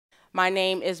My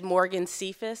name is Morgan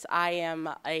Cephas. I am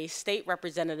a state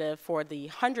representative for the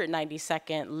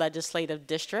 192nd Legislative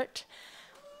District.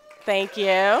 Thank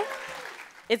you.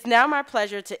 It's now my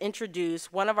pleasure to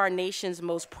introduce one of our nation's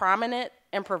most prominent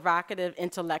and provocative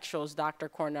intellectuals, Dr.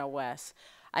 Cornel West.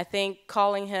 I think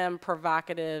calling him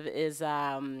provocative is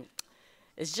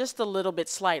just a little bit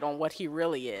slight on what he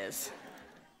really is.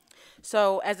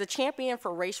 So, as a champion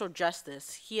for racial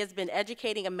justice, he has been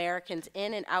educating Americans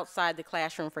in and outside the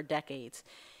classroom for decades.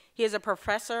 He is a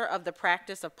professor of the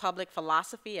practice of public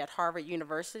philosophy at Harvard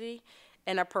University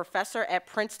and a professor at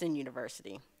Princeton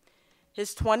University.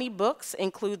 His 20 books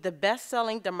include the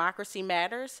best-selling Democracy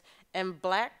Matters and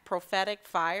Black Prophetic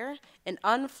Fire, an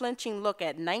unflinching look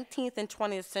at 19th and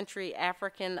 20th century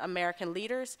African American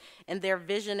leaders and their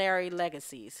visionary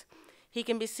legacies. He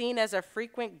can be seen as a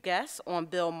frequent guest on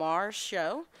Bill Maher's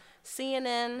show,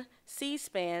 CNN,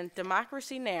 C-SPAN,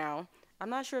 Democracy Now! I'm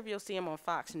not sure if you'll see him on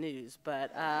Fox News,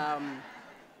 but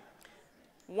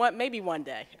maybe one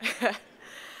day.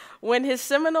 When his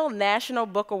seminal National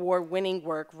Book Award-winning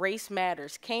work, Race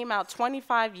Matters, came out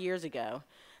 25 years ago,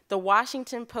 the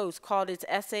Washington Post called its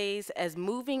essays as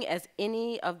moving as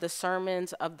any of the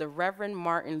sermons of the Reverend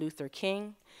Martin Luther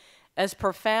King, as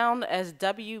profound as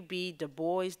W.B. Du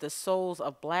Bois' The Souls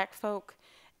of Black Folk,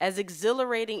 as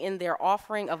exhilarating in their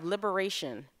offering of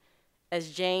liberation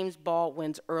as James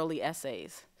Baldwin's early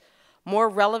essays. More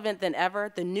relevant than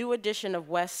ever, the new edition of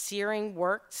West's searing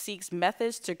work seeks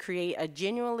methods to create a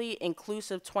genuinely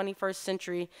inclusive 21st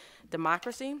century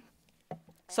democracy.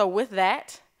 So with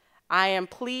that, I am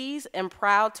pleased and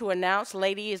proud to announce,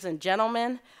 ladies and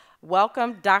gentlemen,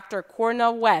 welcome Dr.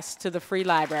 Cornel West to the Free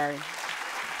Library.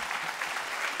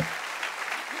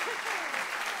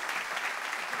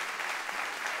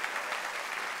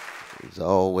 It's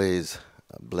always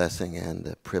a blessing and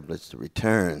a privilege to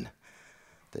return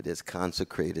to this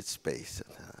consecrated space.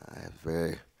 I have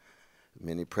very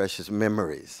many precious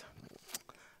memories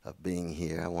of being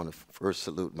here. I want to first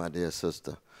salute my dear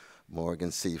sister,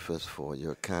 Morgan Cephas, for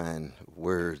your kind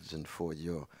words and for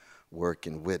your work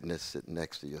and witness, sitting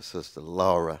next to your sister,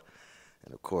 Laura.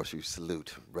 And of course, you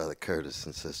salute Brother Curtis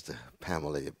and Sister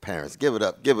Pamela, your parents. Give it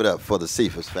up for the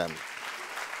Cephas family.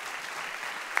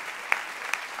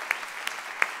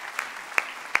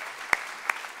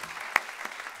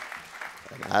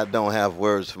 I don't have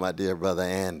words for my dear brother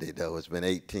Andy, though. It's been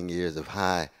 18 years of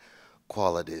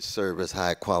high-quality service,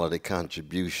 high-quality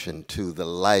contribution to the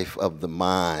life of the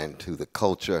mind, to the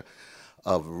culture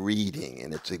of reading.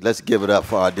 And let's give it up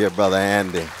for our dear brother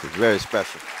Andy. It's very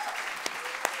special.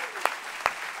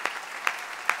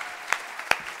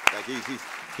 Like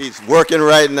he's working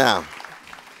right now.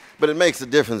 But it makes a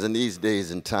difference in these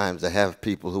days and times to have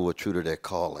people who are true to their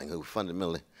calling, who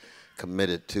fundamentally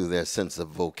committed to their sense of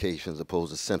vocation as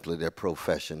opposed to simply their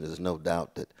profession. There's no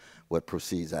doubt that what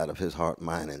proceeds out of his heart,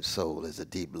 mind, and soul is a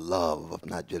deep love of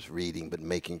not just reading, but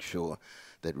making sure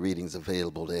that reading's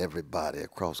available to everybody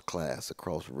across class,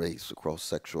 across race, across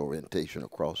sexual orientation,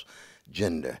 across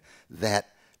gender. That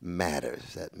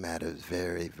matters. That matters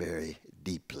very, very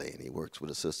deeply. And he works with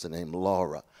a sister named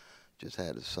Laura. Just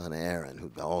had a son, Aaron,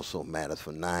 who also matters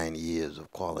for 9 years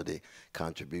of quality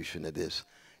contribution to this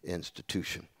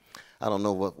institution. I don't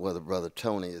know whether Brother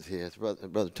Tony is here. It's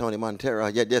Brother Tony Montero.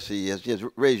 Yeah, yes, he is. Yes,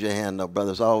 raise your hand, though, brother.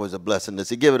 It's always a blessing to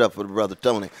see. Give it up for Brother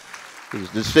Tony. He's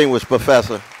a distinguished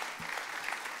professor.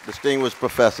 Distinguished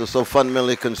professor, so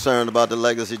fundamentally concerned about the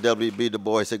legacy of W.B. Du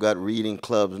Bois. They've got reading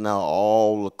clubs now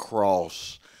all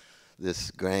across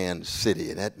this grand city,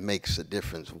 and that makes a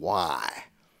difference. Why?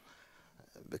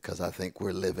 Because I think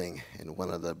we're living in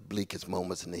one of the bleakest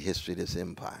moments in the history of this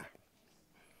empire.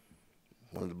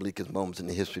 One of the bleakest moments in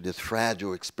the history of this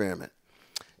fragile experiment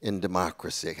in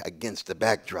democracy against the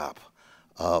backdrop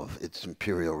of its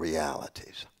imperial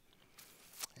realities.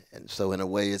 And so in a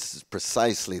way, it's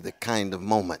precisely the kind of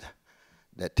moment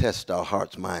that tests our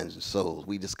hearts, minds, and souls.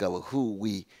 We discover who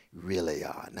we really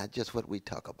are, not just what we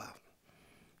talk about,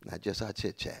 not just our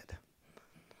chit-chat,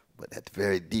 but at the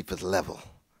very deepest level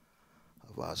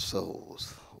of our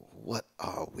souls. What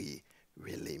are we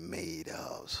really made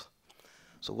of?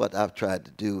 So what I've tried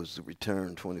to do is to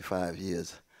return 25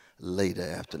 years later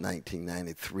after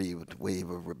 1993 with the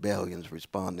wave of rebellions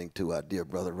responding to our dear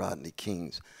brother Rodney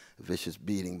King's vicious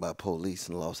beating by police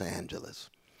in Los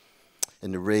Angeles,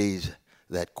 and to raise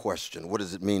that question: what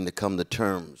does it mean to come to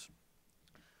terms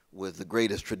with the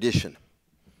greatest tradition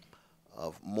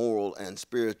of moral and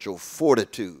spiritual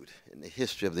fortitude in the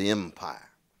history of the empire?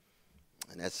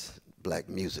 And that's black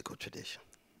musical tradition.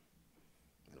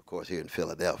 And of course, here in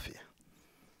Philadelphia,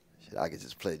 I could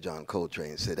just play John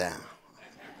Coltrane and sit down.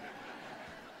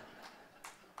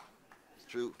 It's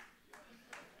true.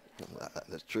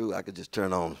 That's true. I could just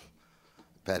turn on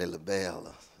Patti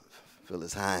LaBelle,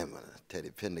 Phyllis Hyman, Teddy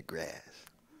Pendergrass,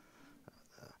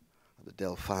 the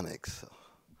Delphonics,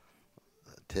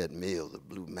 Ted Mills, the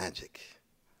Blue Magic,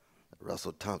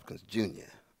 Russell Tompkins Jr.,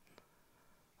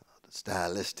 the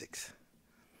Stylistics,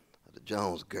 the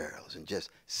Jones Girls, and just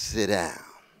sit down.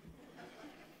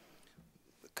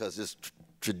 Because this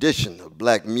tradition of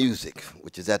black music,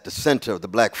 which is at the center of the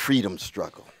black freedom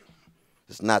struggle,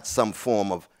 is not some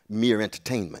form of mere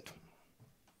entertainment.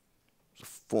 It's a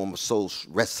form of soul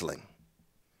wrestling.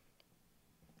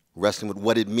 Wrestling with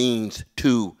what it means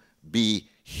to be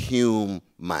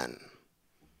human.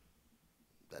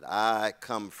 That I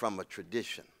come from a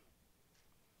tradition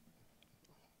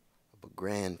of a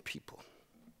grand people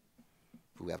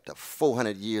who, after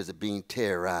 400 years of being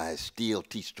terrorized, still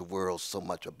teach the world so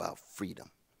much about freedom.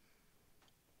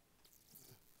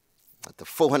 After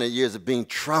 400 years of being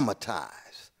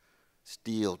traumatized,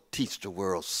 still teach the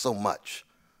world so much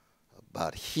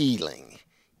about healing,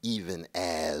 even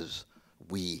as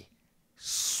we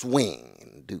swing.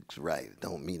 And Duke's right, it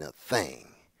don't mean a thing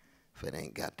if it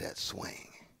ain't got that swing.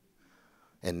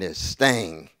 And there's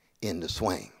staying in the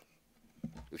swing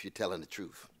if you're telling the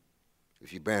truth,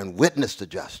 if you're bearing witness to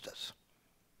justice.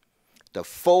 The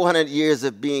 400 years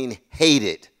of being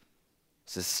hated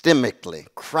systemically,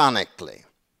 chronically,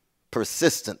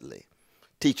 persistently,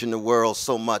 teaching the world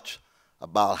so much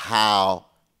about how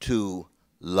to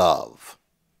love.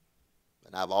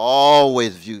 And I've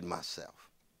always viewed myself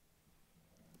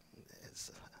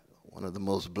as one of the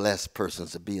most blessed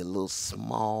persons to be a little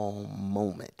small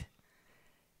moment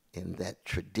in that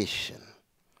tradition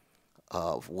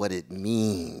of what it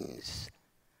means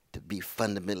to be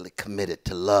fundamentally committed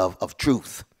to love of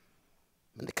truth.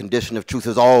 And the condition of truth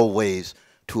is always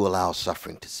to allow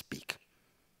suffering to speak.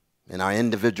 In our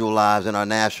individual lives, in our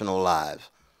national lives,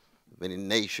 any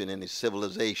nation, any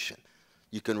civilization,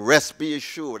 you can be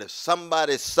assured if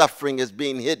somebody's suffering is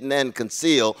being hidden and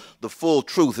concealed, the full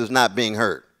truth is not being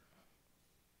heard.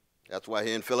 That's why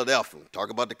here in Philadelphia, we talk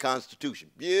about the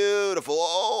Constitution. Beautiful.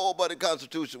 Oh, but the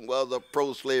Constitution was a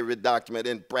pro-slavery document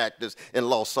in practice and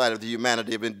lost sight of the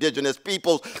humanity of indigenous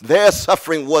peoples. Their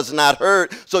suffering was not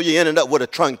heard, so you ended up with a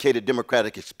truncated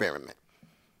democratic experiment.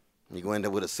 You're going to end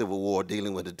up with a civil war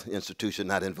dealing with an institution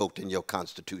not invoked in your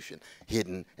Constitution,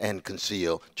 hidden and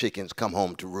concealed. Chickens come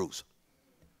home to roost.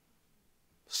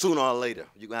 Sooner or later,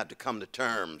 you're going to have to come to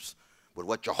terms with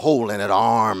what you're holding at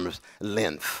arm's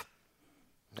length.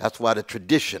 That's why the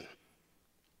tradition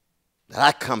that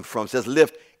I come from says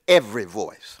lift every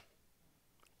voice.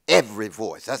 Every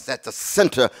voice. That's at the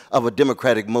center of a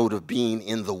democratic mode of being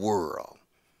in the world.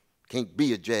 Can't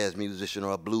be a jazz musician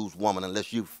or a blues woman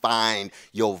unless you find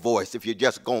your voice. If you're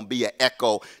just going to be an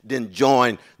echo, then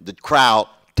join the crowd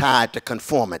tied to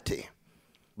conformity.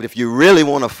 But if you really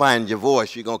want to find your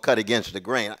voice, you're going to cut against the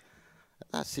grain.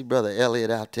 I see Brother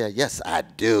Elliot out there. Yes, I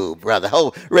do, brother.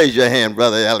 Oh, raise your hand,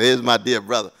 Brother Elliot. Here's my dear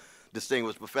brother,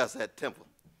 distinguished professor at Temple,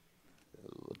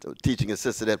 teaching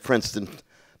assistant at Princeton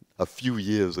a few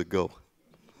years ago.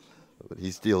 But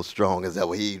he's still strong as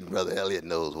ever. Brother Elliot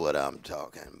knows what I'm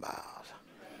talking about.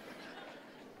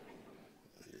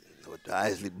 What the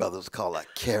Isley brothers call a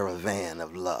caravan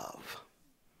of love.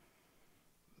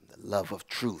 The love of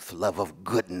truth, love of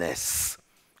goodness,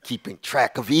 keeping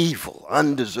track of evil,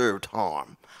 undeserved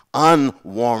harm,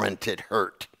 unwarranted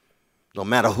hurt, no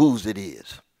matter whose it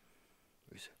is.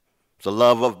 It's a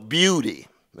love of beauty,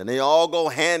 and they all go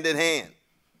hand in hand.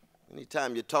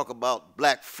 Anytime you talk about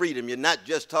black freedom, you're not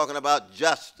just talking about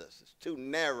justice. It's too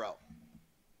narrow.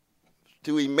 It's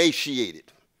too emaciated.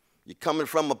 You're coming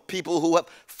from a people who have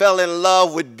fell in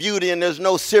love with beauty, and there's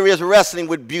no serious wrestling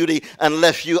with beauty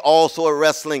unless you also are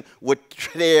wrestling with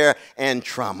care and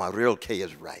trauma. Real K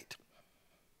is right.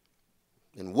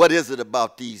 And what is it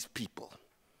about these people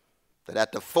that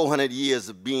after 400 years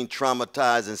of being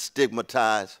traumatized and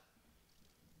stigmatized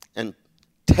and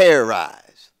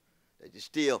terrorized, that you're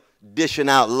still dishing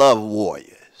out love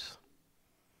warriors?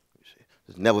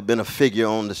 There's never been a figure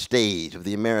on the stage, of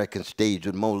the American stage,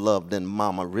 with more love than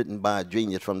Mama, written by a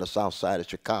genius from the south side of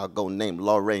Chicago named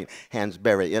Lorraine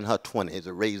Hansberry in her 20s,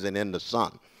 A Raisin in the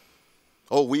Sun.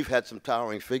 Oh, we've had some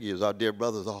towering figures, our dear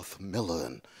brothers Arthur Miller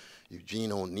and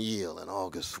Eugene O'Neill and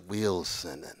August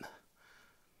Wilson and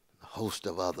a host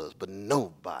of others, but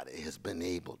nobody has been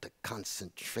able to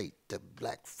concentrate the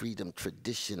black freedom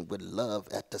tradition with love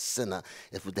at the center.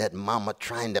 It was that mama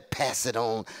trying to pass it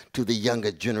on to the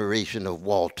younger generation of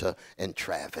Walter and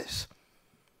Travis.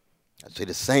 I'd say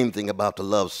the same thing about the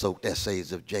love-soaked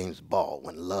essays of James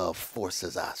Baldwin. Love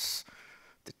forces us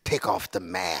to take off the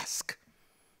mask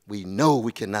we know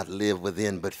we cannot live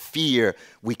within, but fear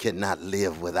we cannot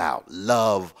live without.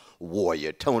 Love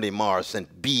warrior. Toni Morrison,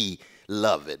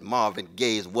 Beloved. Marvin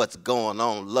Gaye's What's Going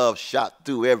On. Love shot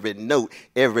through every note,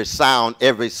 every sound,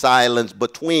 every silence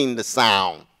between the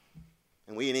sound.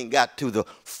 And we ain't even got to the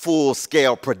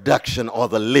full-scale production or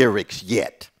the lyrics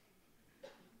yet.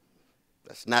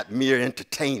 That's not mere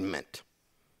entertainment.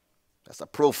 That's a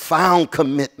profound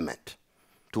commitment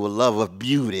to a love of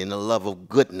beauty and a love of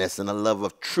goodness and a love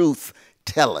of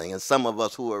truth-telling. And some of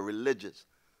us who are religious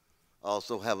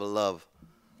also have a love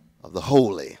of the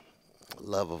holy, a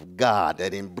love of God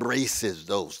that embraces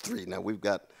those three. Now, we've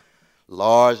got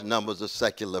large numbers of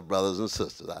secular brothers and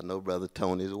sisters. I know Brother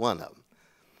Tony's one of them.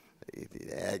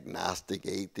 Agnostic,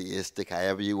 atheistic,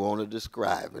 however you want to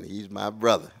describe it. He's my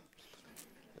brother.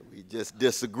 We just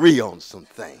disagree on some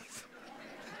things.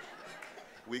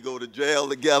 We go to jail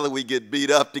together. We get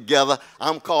beat up together.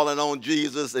 I'm calling on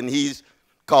Jesus, and he's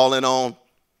calling on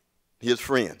his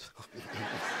friends.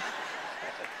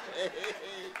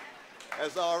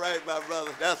 That's all right, my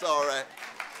brother. That's all right.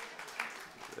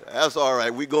 That's all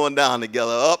right. We're going down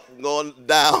together, up, going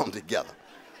down together.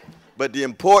 But the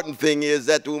important thing is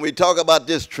that when we talk about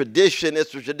this tradition,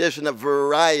 it's a tradition of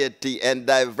variety and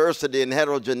diversity and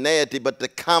heterogeneity, but the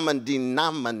common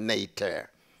denominator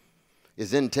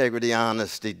is integrity,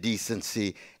 honesty,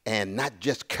 decency, and not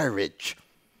just courage,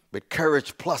 but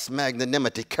courage plus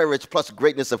magnanimity, courage plus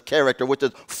greatness of character, which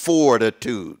is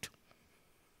fortitude.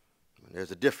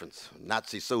 There's a difference.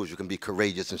 Nazi soldier can be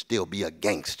courageous and still be a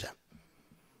gangster.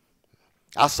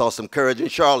 I saw some courage in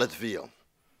Charlottesville.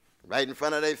 Right in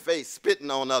front of their face, spitting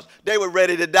on us. They were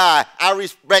ready to die. I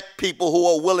respect people who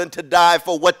are willing to die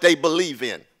for what they believe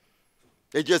in.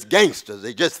 They're just gangsters.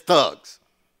 They're just thugs.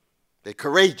 They're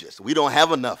courageous. We don't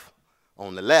have enough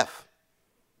on the left.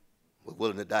 We're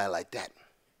willing to die like that.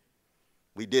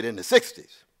 We did in the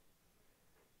 60s.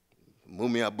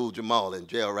 Mumia Abu-Jamal in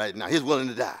jail right now. He's willing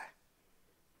to die.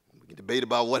 We can debate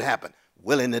about what happened.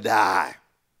 Willing to die.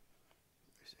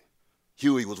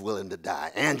 Huey was willing to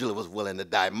die. Angela was willing to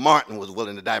die. Martin was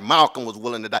willing to die. Malcolm was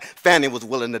willing to die. Fannie was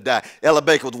willing to die. Ella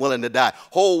Baker was willing to die.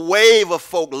 Whole wave of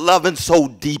folk loving so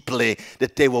deeply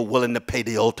that they were willing to pay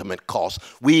the ultimate cost.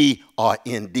 We are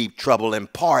in deep trouble in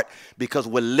part because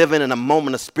we're living in a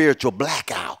moment of spiritual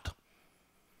blackout,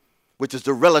 which is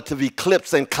the relative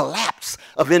eclipse and collapse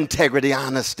of integrity,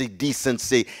 honesty,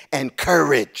 decency, and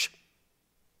courage.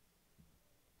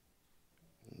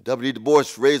 W. Du Bois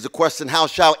raised the question, how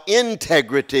shall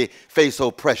integrity face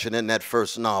oppression, in that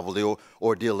first novel, The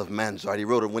Ordeal of Manzard. He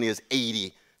wrote it when he was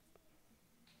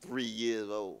 83 years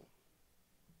old.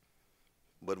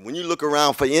 But when you look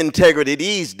around for integrity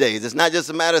these days, it's not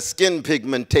just a matter of skin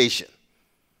pigmentation.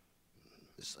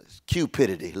 It's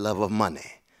cupidity, love of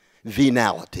money,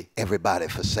 venality, everybody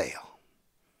for sale,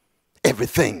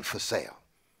 everything for sale.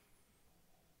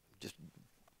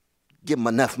 Give them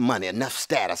enough money, enough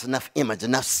status, enough image,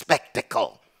 enough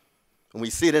spectacle. And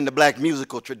we see it in the black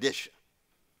musical tradition.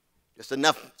 Just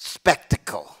enough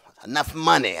spectacle, enough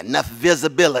money, enough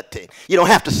visibility. You don't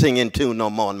have to sing in tune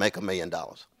no more and make $1 million.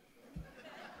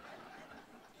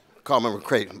 Carmen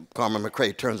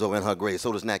McRae turns over in her grave.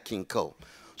 So does Nat King Cole.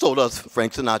 So does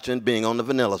Frank Sinatra and being on the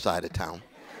vanilla side of town.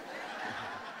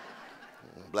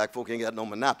 Black folk ain't got no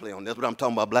monopoly on this, but I'm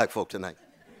talking about black folk tonight.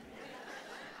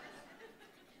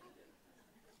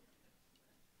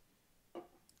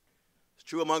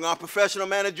 True among our professional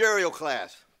managerial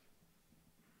class.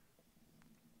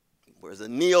 There's a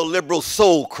neoliberal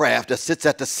soul craft that sits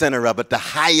at the center of it. The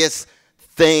highest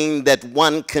thing that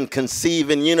one can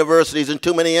conceive in universities in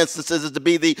too many instances is to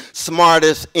be the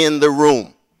smartest in the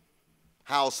room.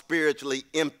 How spiritually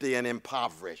empty and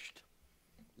impoverished.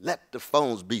 Let the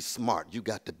phones be smart. You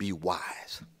got to be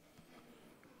wise.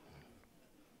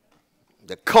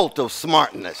 The cult of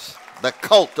smartness. The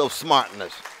cult of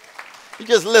smartness. You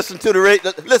just listen to the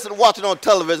radio, watch it on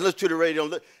television, listen to the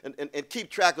radio, and keep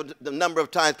track of the number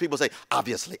of times people say,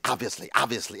 obviously, obviously,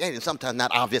 obviously. And sometimes not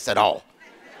obvious at all.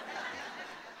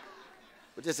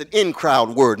 But just an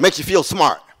in-crowd word, makes you feel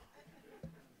smart.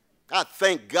 I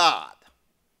thank God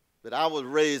that I was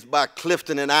raised by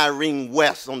Clifton and Irene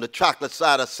West on the chocolate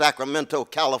side of Sacramento,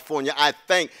 California. I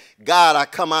thank God I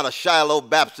come out of Shiloh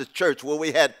Baptist Church where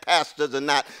we had pastors and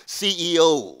not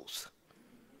CEOs.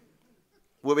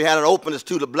 Where we had an openness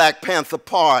to the Black Panther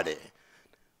Party.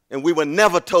 And we were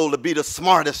never told to be the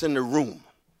smartest in the room.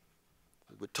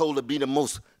 We were told to be the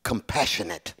most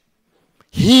compassionate.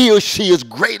 He or she is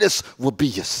greatest will be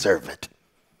your servant.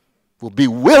 will be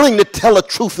willing to tell the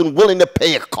truth and willing to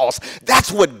pay a cost.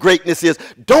 That's what greatness is.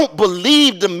 Don't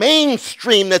believe the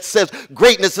mainstream that says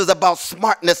greatness is about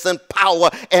smartness and power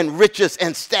and riches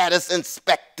and status and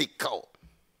spectacle.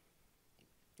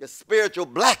 The spiritual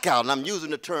blackout, and I'm using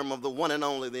the term of the one and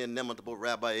only, the inimitable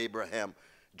Rabbi Abraham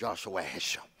Joshua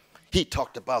Heschel. He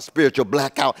talked about spiritual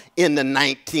blackout in the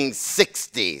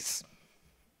 1960s.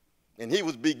 And he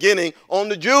was beginning on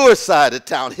the Jewish side of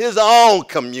town, his own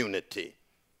community.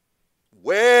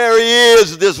 Where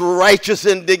is this righteous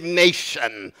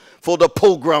indignation for the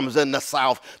pogroms in the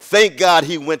South? Thank God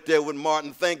he went there with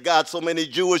Martin. Thank God so many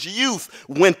Jewish youth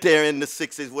went there in the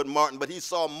 60s with Martin. But he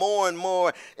saw more and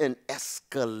more an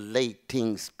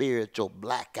escalating spiritual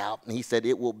blackout. And he said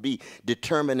it will be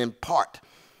determined in part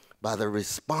by the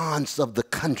response of the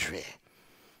country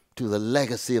to the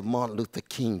legacy of Martin Luther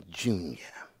King Jr.,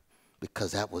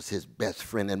 because that was his best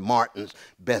friend and Martin's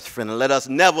best friend. And let us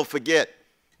never forget,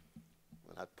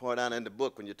 I point out in the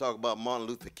book, when you talk about Martin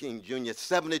Luther King Jr.,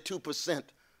 72%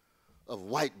 of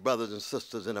white brothers and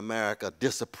sisters in America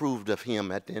disapproved of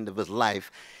him at the end of his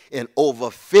life, and over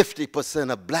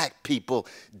 50% of black people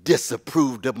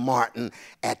disapproved of Martin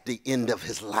at the end of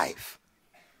his life.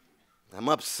 I'm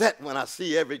upset when I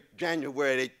see every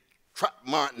January they trot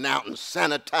Martin out and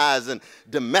sanitize and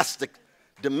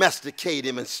domesticate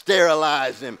him and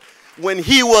sterilize him. When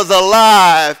he was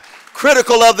alive,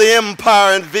 critical of the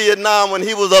empire in Vietnam, when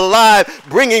he was alive,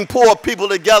 bringing poor people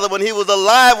together, when he was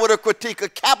alive with a critique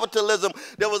of capitalism,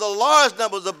 there was a large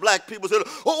number of black people who said,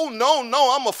 oh,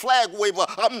 no, I'm a flag waver.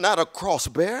 I'm not a cross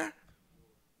bearer.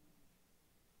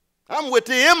 I'm with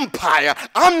the empire.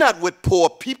 I'm not with poor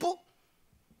people.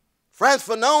 Frantz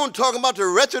Fanon talking about the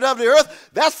wretched of the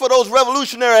earth, that's for those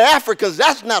revolutionary Africans.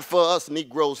 That's not for us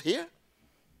Negroes here.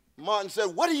 Martin said,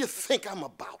 what do you think I'm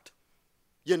about?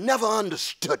 You never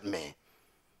understood me.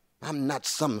 I'm not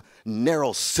some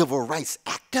narrow civil rights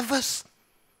activist.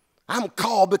 I'm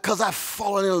called because I've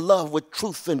fallen in love with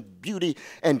truth and beauty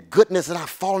and goodness, and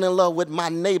I've fallen in love with my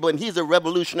neighbor, and he's a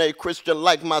revolutionary Christian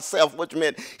like myself, which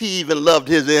meant he even loved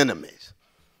his enemies.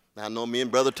 Now, I know me and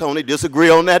Brother Tony disagree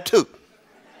on that too.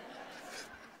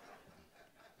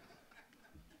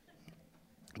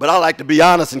 But I like to be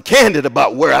honest and candid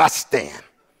about where I stand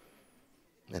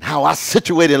and how I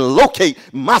situate and locate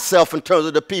myself in terms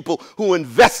of the people who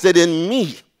invested in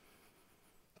me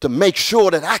to make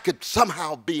sure that I could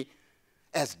somehow be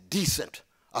as decent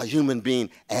a human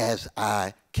being as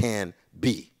I can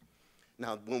be.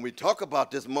 Now, when we talk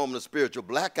about this moment of spiritual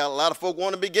blackout, a lot of folk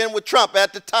want to begin with Trump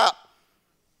at the top.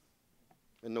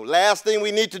 And the last thing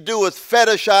we need to do is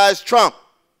fetishize Trump.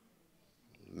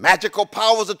 Magical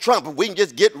powers of Trump. If we can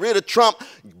just get rid of Trump,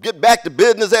 get back to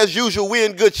business as usual, we're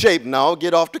in good shape. No,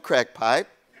 get off the crack pipe.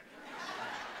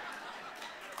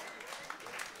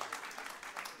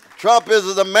 Trump is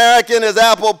as American as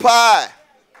apple pie.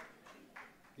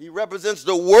 He represents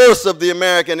the worst of the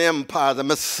American empire, the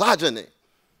misogyny,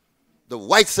 the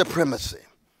white supremacy,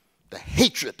 the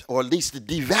hatred, or at least the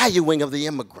devaluing of the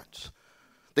immigrants,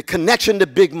 the connection to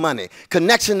big money,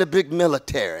 connection to big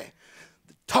military.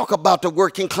 Talk about the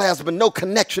working class, but no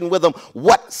connection with them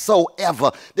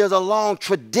whatsoever. There's a long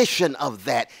tradition of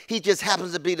that. He just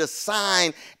happens to be the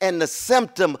sign and the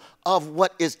symptom of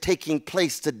what is taking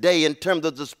place today in terms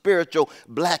of the spiritual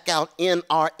blackout in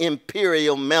our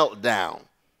imperial meltdown.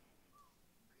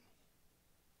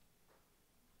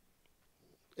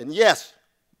 And yes,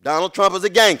 Donald Trump is a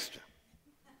gangster.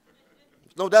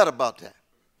 There's no doubt about that.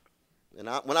 And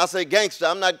when I say gangster,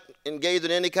 I'm not engaged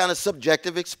in any kind of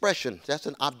subjective expression. That's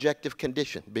an objective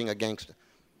condition, being a gangster.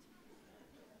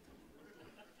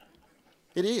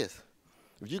 It is.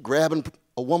 If you're grabbing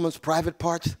a woman's private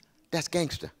parts, that's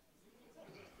gangster.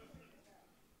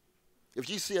 If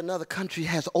you see another country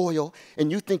has oil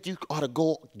and you think you ought to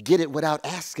go get it without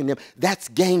asking them, that's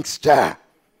gangster.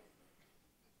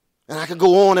 And I could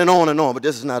go on and on and on, but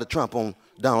this is not a Trump on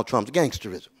Donald Trump's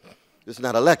gangsterism. This is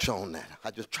not a lecture on that. I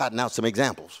just trotting out some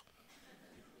examples.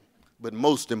 But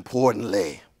most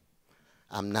importantly,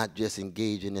 I'm not just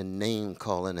engaging in name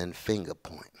calling and finger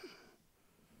pointing.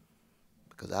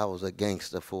 Because I was a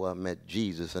gangster before I met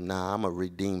Jesus, and now I'm a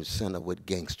redeemed sinner with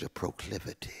gangster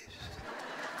proclivities.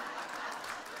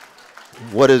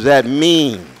 What does that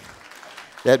mean?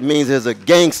 That means there's a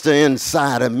gangster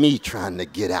inside of me trying to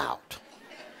get out.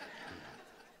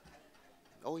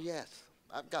 Oh yes,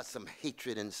 I've got some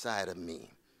hatred inside of me.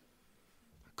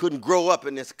 Couldn't grow up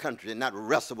in this country and not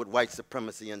wrestle with white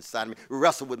supremacy inside of me,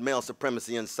 wrestle with male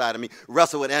supremacy inside of me,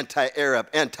 wrestle with anti-Arab,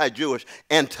 anti-Jewish,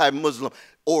 anti-Muslim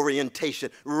orientation,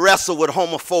 wrestle with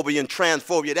homophobia and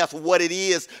transphobia. That's what it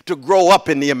is to grow up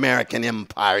in the American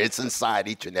empire. It's inside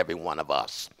each and every one of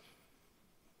us.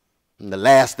 And the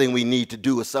last thing we need to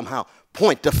do is somehow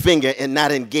point the finger and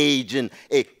not engage in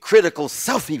a critical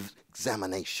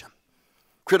self-examination,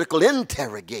 critical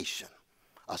interrogation,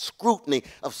 a scrutiny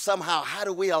of somehow how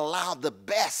do we allow the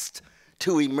best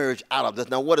to emerge out of this.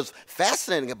 Now, what is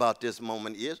fascinating about this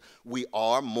moment is we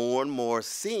are more and more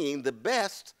seeing the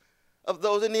best of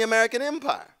those in the American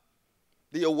empire.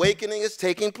 The awakening is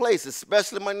taking place,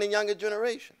 especially among the younger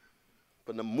generation.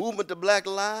 From the movement to Black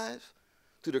lives,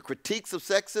 to the critiques of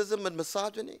sexism and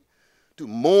misogyny, to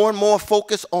more and more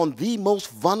focus on the most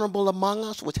vulnerable among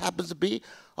us, which happens to be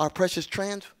our precious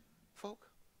trans folk,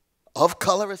 of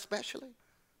color especially.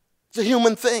 It's a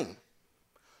human thing.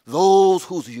 Those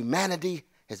whose humanity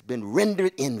has been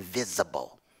rendered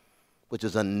invisible, which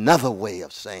is another way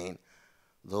of saying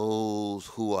those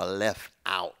who are left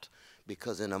out,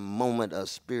 because in a moment of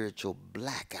spiritual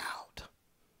blackout,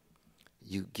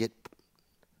 you get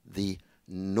the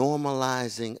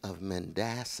normalizing of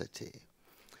mendacity,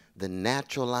 the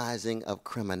naturalizing of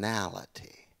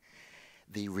criminality,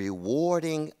 the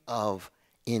rewarding of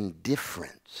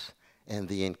indifference, and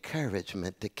the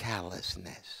encouragement to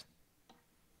callousness.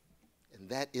 And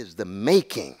that is the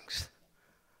makings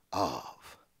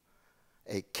of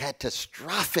a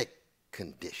catastrophic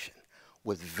condition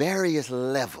with various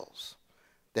levels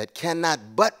that cannot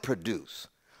but produce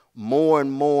more and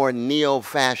more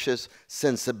neo-fascist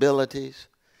sensibilities,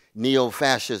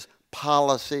 neo-fascist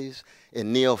policies,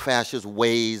 and neo-fascist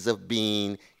ways of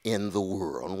being in the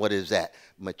world. And what is that?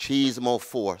 Machismo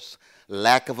force,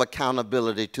 lack of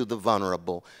accountability to the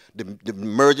vulnerable, the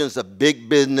emergence of big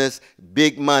business,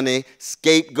 big money,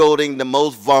 scapegoating the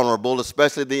most vulnerable,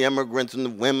 especially the immigrants and the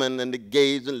women and the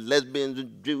gays and lesbians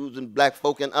and Jews and black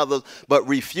folk and others, but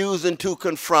refusing to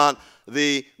confront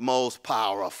the most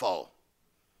powerful.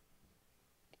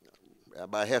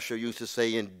 Rabbi Heschel used to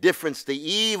say, indifference to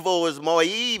evil is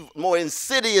more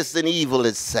insidious than evil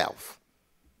itself.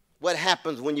 What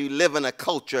happens when you live in a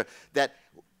culture that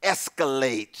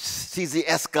escalates, sees the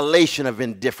escalation of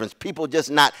indifference, people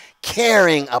just not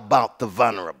caring about the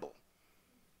vulnerable?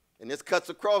 And this cuts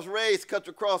across race, cuts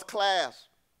across class.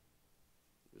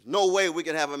 There's no way we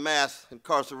can have a mass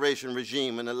incarceration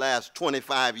regime in the last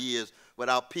 25 years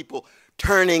without people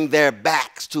turning their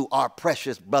backs to our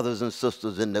precious brothers and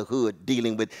sisters in the hood,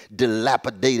 dealing with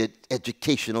dilapidated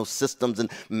educational systems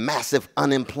and massive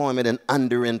unemployment and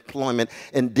underemployment,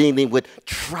 and dealing with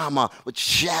trauma, with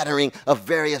shattering of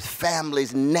various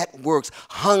families, networks,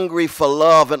 hungry for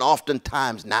love and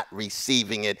oftentimes not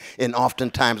receiving it, and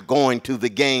oftentimes going to the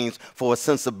gangs for a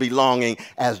sense of belonging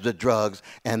as the drugs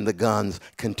and the guns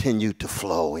continue to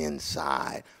flow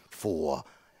inside for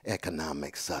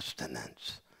economic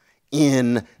sustenance.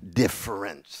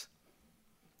 Indifference.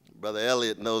 Brother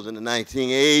Elliott knows in the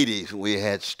 1980s we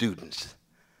had students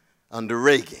under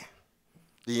Reagan.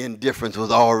 The indifference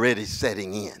was already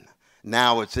setting in.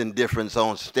 Now it's indifference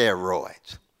on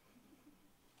steroids.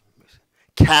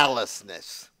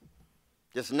 Callousness,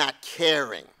 just not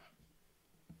caring.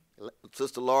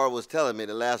 Sister Laura was telling me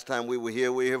the last time we were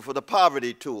here for the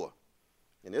poverty tour.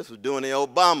 And this was during the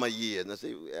Obama years. And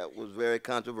see, that was very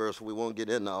controversial. We won't get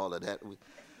into all of that.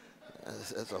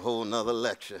 That's a whole nother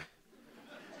lecture.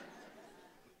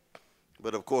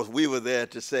 But of course, we were there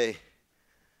to say,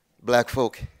 black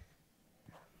folk,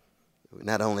 we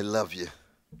not only love you,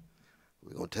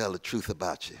 we're going to tell the truth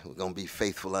about you. We're going to be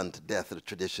faithful unto death of the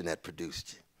tradition that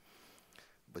produced you.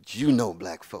 But you know,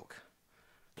 black folk,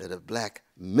 that if black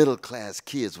middle-class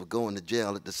kids were going to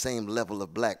jail at the same level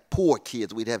of black poor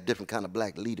kids, we'd have different kind of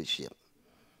black leadership.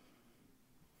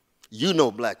 You know,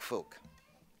 black folk,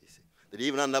 that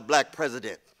even under a black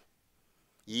president,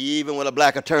 even with a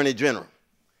black attorney general,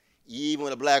 even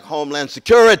with a black homeland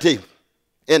security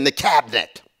in the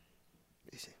cabinet,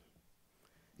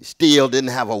 you still didn't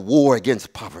have a war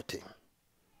against poverty.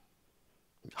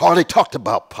 Hardly talked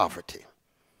about poverty.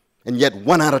 And yet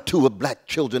 1 out of 2 of black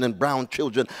children and brown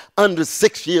children under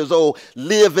 6 years old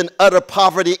live in utter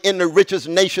poverty in the richest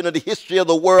nation of the history of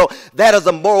the world. That is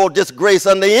a moral disgrace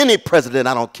under any president,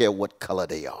 I don't care what color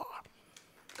they are.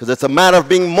 Because it's a matter of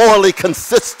being morally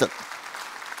consistent.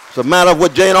 It's a matter of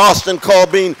what Jane Austen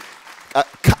called being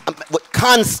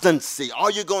constancy. Are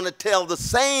you going to tell the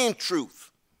same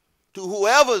truth to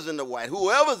whoever's in the White,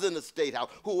 whoever's in the State House,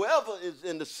 whoever is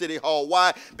in the City Hall?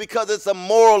 Why? Because it's a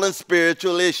moral and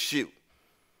spiritual issue.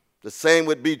 The same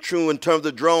would be true in terms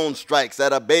of drone strikes.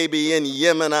 That a baby in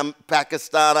Yemen or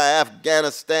Pakistan or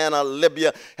Afghanistan or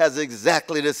Libya has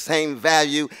exactly the same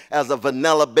value as a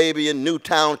vanilla baby in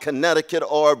Newtown, Connecticut,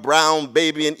 or a brown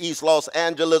baby in East Los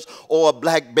Angeles, or a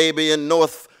black baby in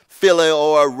North Philly,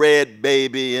 or a red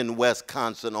baby in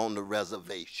Wisconsin on the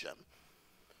reservation.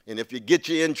 And if you get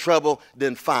you in trouble,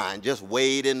 then fine, just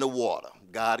wade in the water.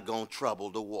 God gonna trouble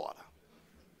the water.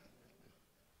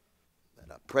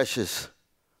 That a precious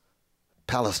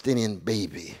Palestinian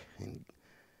baby in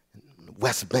the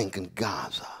West Bank and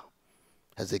Gaza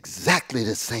has exactly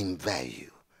the same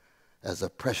value as a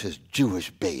precious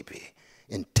Jewish baby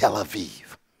in Tel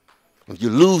Aviv. If you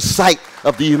lose sight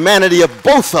of the humanity of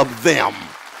both of them,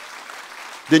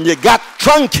 then you got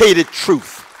truncated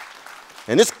truth.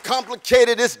 And it's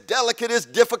complicated, it's delicate, it's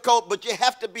difficult, but you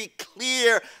have to be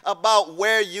clear about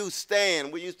where you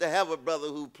stand. We used to have a brother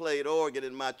who played organ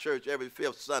in my church every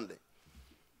fifth Sunday.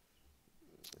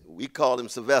 We called him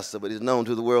Sylvester, but he's known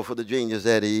to the world for the genius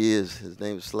that he is. His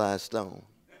name is Sly Stone.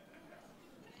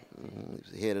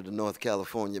 He's the head of the North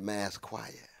California Mass Choir.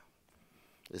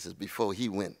 This is before he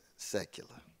went secular.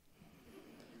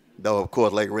 Though, of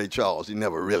course, like Ray Charles, he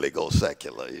never really goes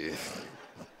secular.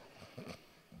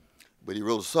 But he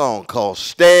wrote a song called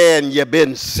Stand, You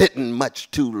Been Sitting Much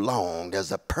Too Long.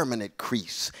 There's a permanent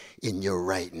crease in your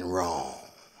right and wrong.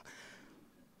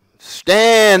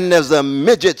 Stand, there's a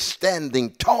midget standing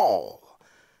tall,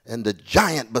 and the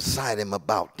giant beside him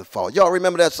about to fall. Y'all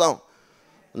remember that song?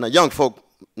 Now, young folk,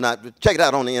 check it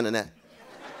out on the internet.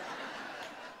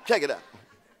 Check it out.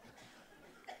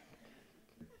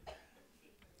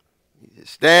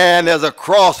 Stand, there's a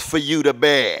cross for you to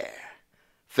bear.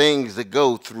 Things to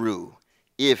go through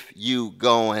if you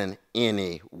going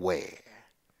anywhere.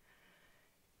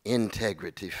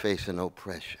 Integrity facing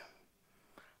oppression.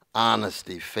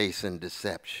 Honesty facing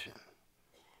deception.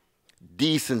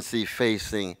 Decency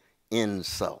facing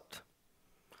insult.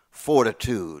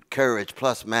 Fortitude, courage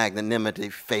plus magnanimity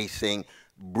facing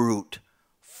brute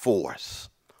force.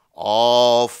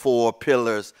 All four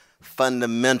pillars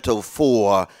fundamental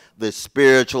for the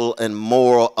spiritual and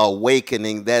moral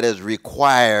awakening that is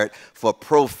required for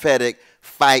prophetic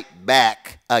fight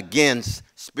back against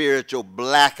spiritual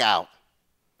blackout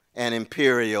and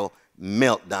imperial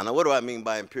meltdown. Now, what do I mean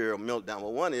by imperial meltdown?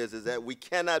 Well, one is that we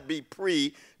cannot be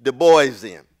pre-Du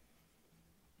Boisian.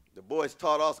 Du Bois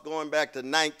taught us going back to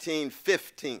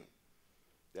 1915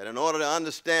 that in order to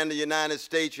understand the United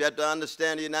States, you have to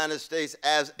understand the United States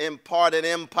as in part an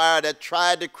empire that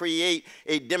tried to create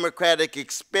a democratic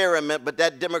experiment, but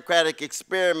that democratic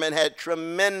experiment had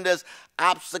tremendous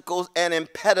obstacles and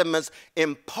impediments,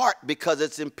 in part because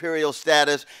its imperial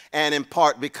status and in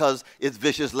part because its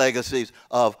vicious legacies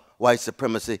of white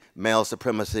supremacy, male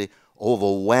supremacy,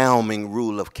 overwhelming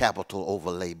rule of capital over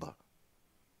labor,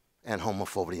 and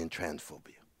homophobia and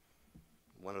transphobia.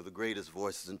 One of the greatest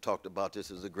voices and talked about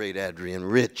this is the great Adrian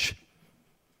Rich,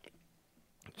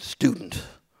 student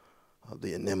of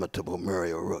the inimitable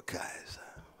Muriel Rukeyser,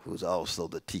 who's also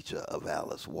the teacher of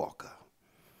Alice Walker.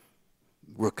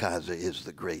 Rukeyser is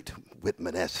the great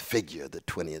Whitman-esque figure of the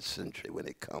 20th century when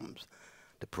it comes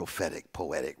to prophetic,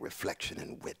 poetic reflection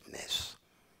and witness.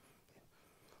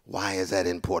 Why is that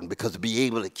important? Because to be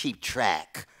able to keep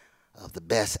track of the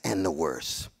best and the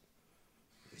worst.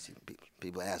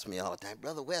 People ask me all the time,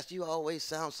 Brother West, you always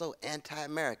sound so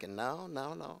anti-American. No,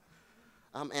 no, no.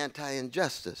 I'm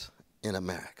anti-injustice in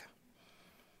America.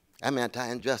 I'm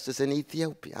anti-injustice in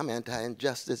Ethiopia. I'm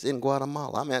anti-injustice in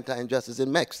Guatemala. I'm anti-injustice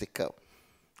in Mexico.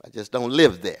 I just don't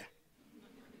live there.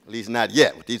 At least not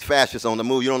yet. With these fascists on the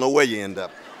move, you don't know where you end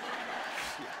up.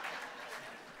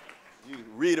 You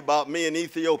read about me in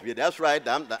Ethiopia. That's right.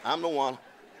 I'm the one.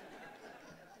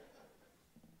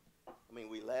 I mean,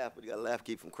 we laugh, but you got to laugh,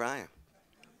 keep from crying.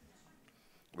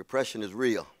 Repression is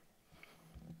real.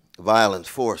 Violence,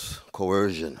 force,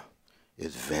 coercion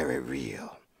is very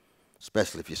real,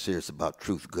 especially if you're serious about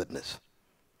truth, goodness,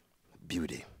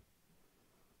 beauty,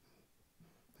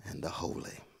 and the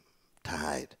holy,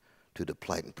 tied to the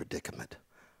plight and predicament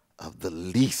of the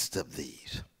least of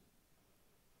these.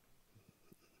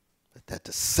 But at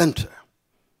the center,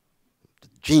 the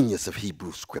genius of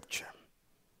Hebrew scripture,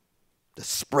 the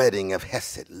spreading of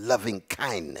hesed, loving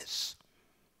kindness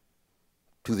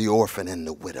to the orphan and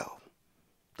the widow,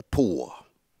 the poor,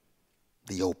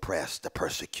 the oppressed, the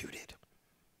persecuted,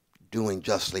 doing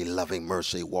justly, loving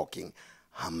mercy, walking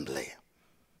humbly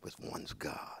with one's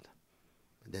God.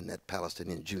 And then that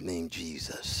Palestinian Jew named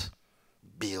Jesus,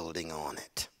 building on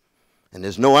it. And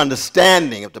there's no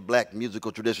understanding of the black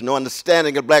musical tradition, no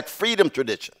understanding of black freedom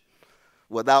tradition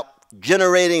without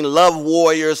generating love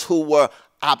warriors who were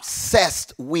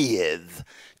obsessed with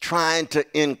trying to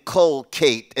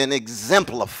inculcate and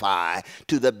exemplify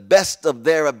to the best of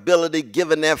their ability,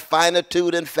 given their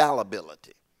finitude and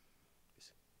fallibility,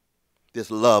 this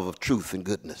love of truth and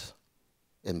goodness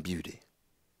and beauty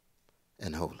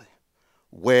and holy.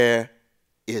 Where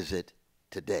is it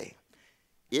today?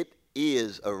 It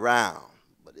is around,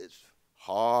 but it's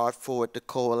hard for it to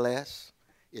coalesce.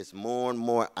 It's more and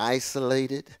more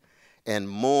isolated and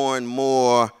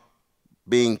more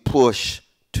being pushed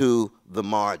to the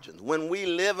margins. When we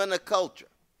live in a culture,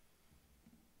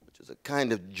 which is a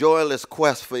kind of joyless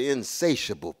quest for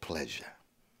insatiable pleasure,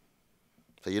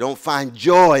 so you don't find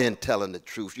joy in telling the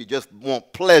truth. You just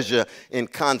want pleasure in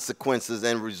consequences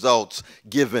and results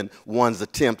given one's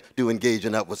attempt to engage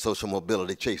in upward social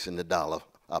mobility, chasing the dollar,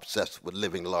 obsessed with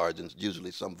living large in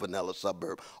usually some vanilla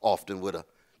suburb, often with a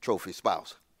trophy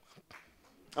spouse.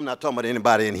 I'm not talking about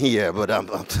anybody in here, but I'm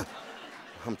talking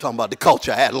about the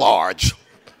culture at large.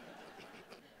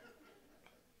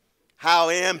 How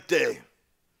empty.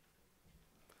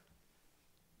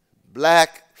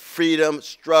 Black freedom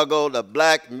struggle, the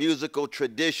black musical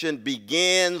tradition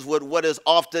begins with what is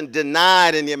often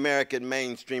denied in the American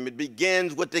mainstream. It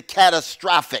begins with the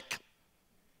catastrophic,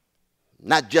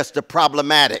 not just the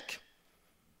problematic.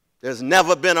 There's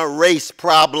never been a race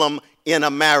problem in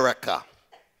America.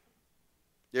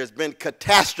 There's been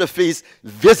catastrophes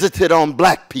visited on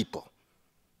black people.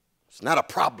 It's not a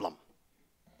problem.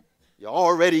 You're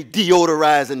already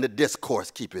deodorizing the discourse.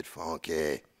 Keep it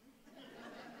funky.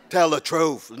 Tell the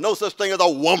truth. There's no such thing as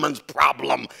a woman's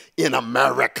problem in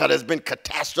America. There's been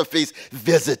catastrophes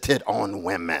visited on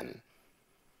women.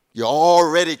 You're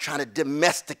already trying to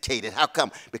domesticate it. How come?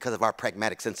 Because of our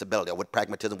pragmatic sensibility. Or with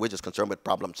pragmatism, we're just concerned with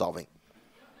problem solving.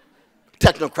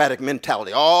 Technocratic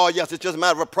mentality. Oh, yes, it's just a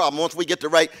matter of a problem. Once we get the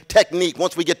right technique,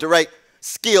 once we get the right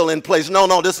skill in place.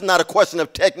 No, this is not a question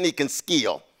of technique and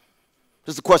skill.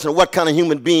 This is a question of what kind of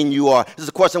human being you are. This is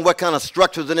a question of what kind of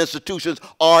structures and institutions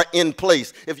are in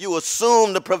place. If you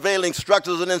assume the prevailing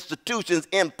structures and institutions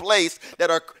in place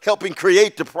that are helping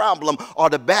create the problem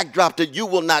or the backdrop that you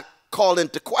will not call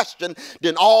into question,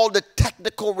 then all the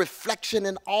technical reflection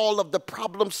and all of the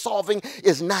problem solving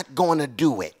is not going to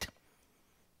do it.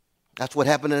 That's what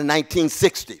happened in the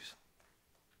 1960s.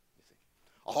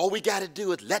 All we got to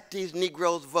do is let these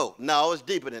Negroes vote. No, it's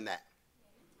deeper than that.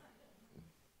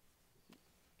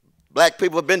 Black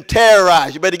people have been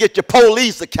terrorized. You better get your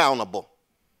police accountable.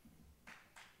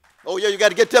 Oh, yeah, you got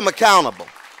to get them accountable.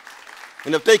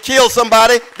 And if they kill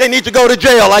somebody, they need to go to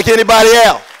jail like anybody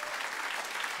else.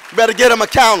 You better get them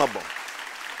accountable.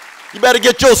 You better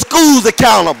get your schools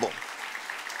accountable.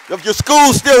 If your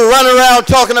school's still running around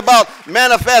talking about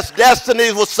manifest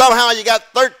destinies, well, somehow you got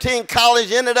 13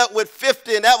 colleges, ended up with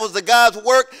 50, and that was the God's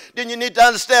work, then you need to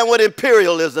understand what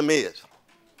imperialism is.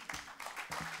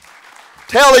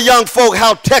 Tell the young folk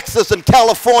how Texas and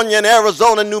California and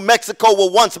Arizona and New Mexico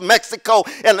were once Mexico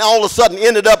and all of a sudden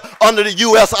ended up under the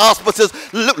U.S. auspices.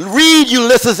 Read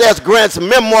Ulysses S. Grant's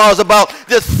memoirs about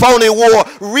this phony war.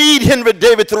 Read Henry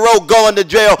David Thoreau going to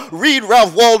jail. Read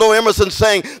Ralph Waldo Emerson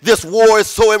saying this war is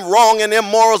so wrong and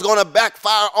immoral, it's going to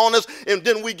backfire on us. And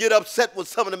then we get upset with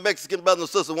some of the Mexican brothers and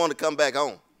sisters who want to come back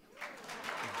home.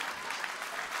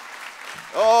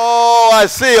 Oh, I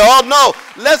see. Oh,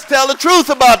 no. Let's tell the truth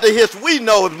about the history. We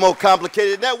know it's more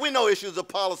complicated than that. We know issues of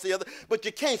policy. But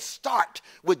you can't start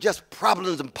with just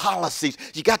problems and policies.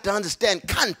 You got to understand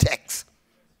context.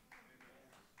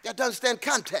 You got to understand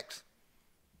context.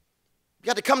 You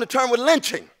got to come to terms with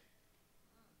lynching.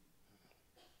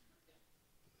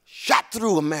 Shot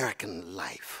through American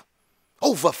life.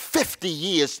 Over 50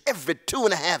 years, every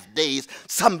 2.5 days,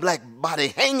 some black body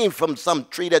hanging from some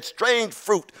tree, that strange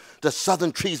fruit the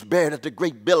southern trees bear that the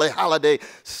great Billie Holiday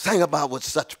sang about with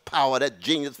such power, that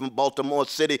genius from Baltimore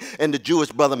City, and the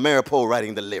Jewish brother Maripol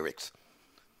writing the lyrics.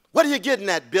 What are you getting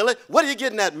at, Billy? What are you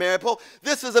getting at, Maripol?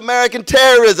 This is American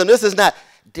terrorism. This is not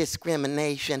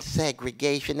discrimination,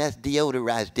 segregation. That's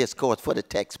deodorized discourse for the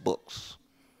textbooks.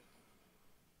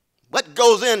 What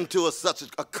goes into such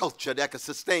a culture that can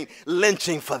sustain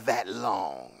lynching for that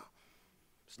long?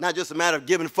 It's not just a matter of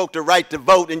giving folk the right to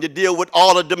vote and you deal with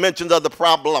all the dimensions of the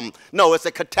problem. No, it's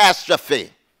a catastrophe.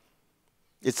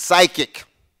 It's psychic.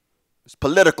 It's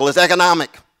political. It's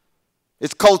economic.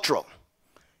 It's cultural.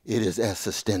 It is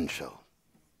existential.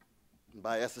 And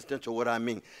by existential, what I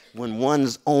mean, when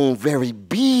one's own very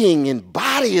being and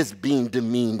body is being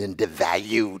demeaned and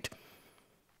devalued,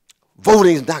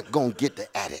 voting is not going to get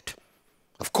at it.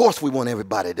 Of course we want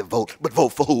everybody to vote, but vote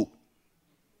for who?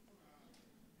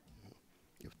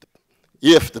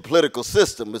 If the political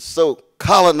system is so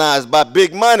colonized by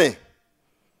big money,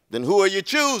 then who are you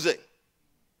choosing?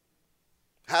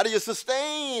 How do you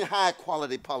sustain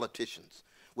high-quality politicians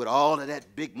with all of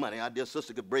that big money? Our dear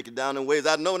sister could break it down in ways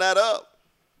I know not of.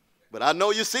 But I know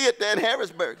you see it there in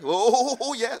Harrisburg.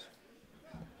 Oh, yes.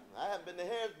 I haven't been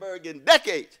to Harrisburg in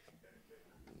decades.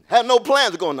 Have no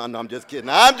plans of going. No, I'm just kidding.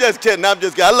 I'm just kidding. I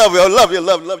love you.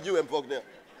 I love you and folk there.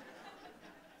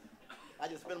 I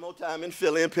just spend more time in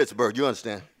Philly and Pittsburgh, you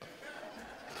understand?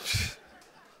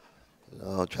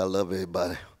 Oh, try to love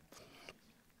everybody.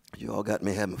 You all got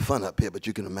me having fun up here, but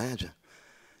you can imagine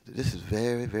that this is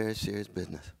very, very serious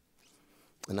business.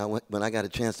 And when I got a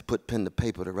chance to put pen to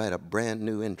paper to write a brand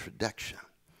new introduction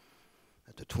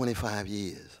after 25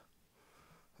 years,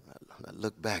 I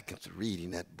look back into reading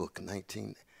that book in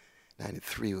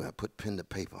 1993 when I put pen to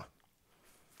paper,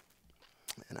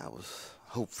 and I was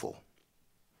hopeful.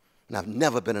 And I've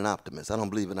never been an optimist. I don't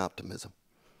believe in optimism.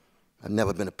 I've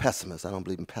never been a pessimist. I don't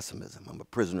believe in pessimism. I'm a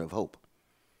prisoner of hope.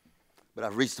 But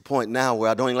I've reached the point now where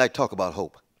I don't even like to talk about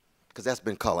hope, because that's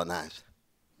been colonized.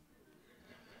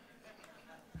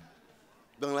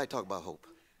 Don't like to talk about hope.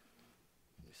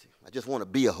 You see, I just want to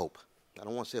be a hope. I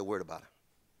don't want to say a word about it.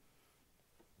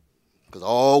 Because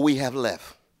all we have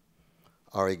left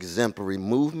are exemplary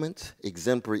movements,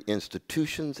 exemplary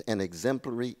institutions, and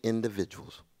exemplary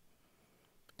individuals.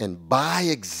 And by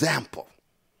example,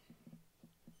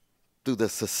 through the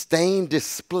sustained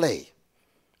display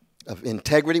of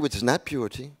integrity, which is not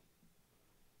purity,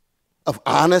 of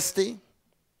honesty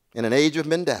in an age of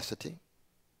mendacity,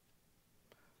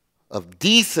 of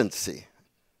decency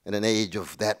in an age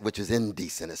of that which is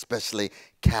indecent, especially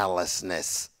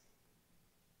callousness,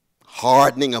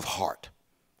 hardening of heart,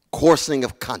 coarsening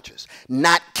of conscience,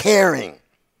 not caring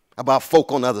about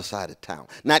folk on the other side of town,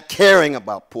 not caring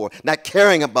about poor, not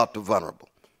caring about the vulnerable.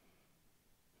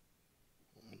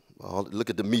 Well,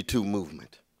 look at the Me Too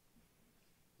movement.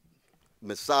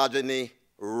 Misogyny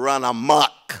run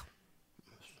amok,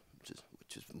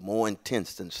 which is more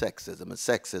intense than sexism, and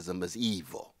sexism is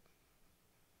evil.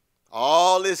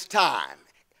 All this time,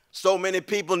 so many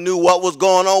people knew what was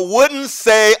going on, wouldn't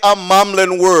say a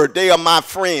mumbling word. They are my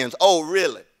friends. Oh,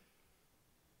 really?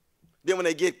 Then when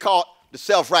they get caught, the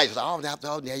self-righteous,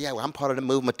 oh, yeah, well, I'm part of the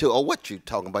movement too. Oh, what you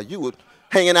talking about? You were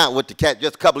hanging out with the cat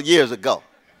just a couple of years ago.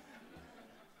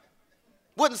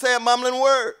 Wouldn't say a mumbling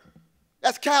word.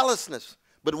 That's callousness.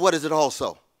 But what is it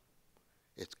also?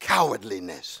 It's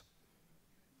cowardliness.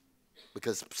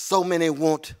 Because so many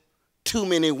want, too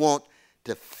many want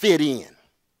to fit in.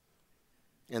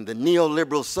 And the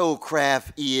neoliberal soul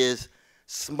craft is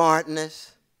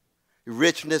smartness,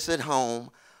 richness at home,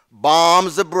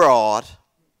 bombs abroad.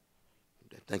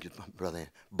 Thank you, brother.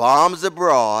 Bombs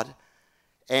abroad,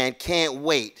 and can't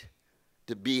wait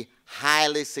to be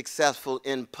highly successful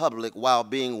in public while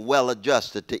being well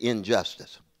adjusted to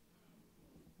injustice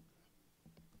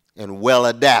and well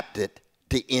adapted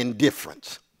to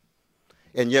indifference.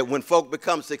 And yet when folk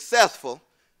become successful,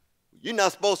 you're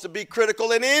not supposed to be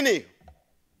critical in any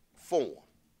form.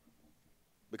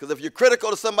 Because if you're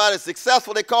critical to somebody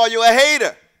successful, they call you a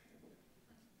hater.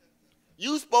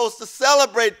 You're supposed to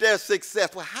celebrate their success.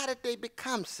 Well, how did they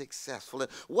become successful? And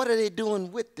what are they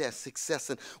doing with their success?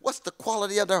 And what's the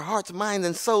quality of their hearts, minds,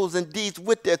 and souls and deeds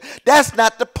with their... That's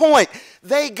not the point.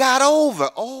 They got over.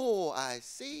 Oh, I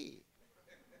see.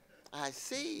 I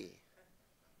see.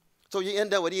 So you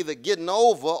end up with either getting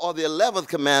over or the 11th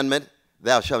commandment,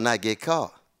 thou shalt not get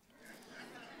caught.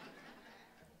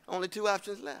 Only two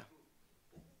options left.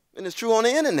 And it's true on the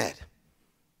internet.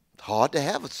 It's hard to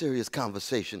have a serious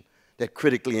conversation that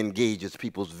critically engages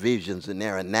people's visions and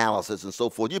their analysis and so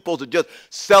forth. You're supposed to just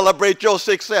celebrate your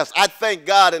success. I thank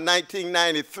God in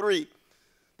 1993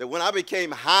 that when I became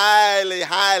highly,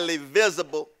 highly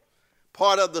visible,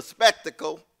 part of the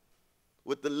spectacle,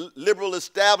 with the liberal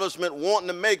establishment wanting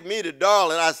to make me the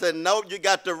darling, I said, nope, you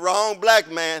got the wrong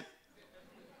black man.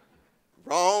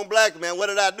 Wrong black man. What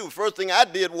did I do? First thing I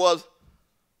did was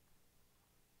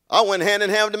I went hand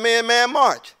in hand with the Man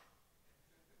March.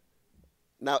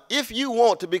 Now, if you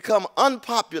want to become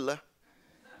unpopular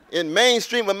in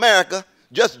mainstream America,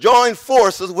 just join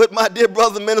forces with my dear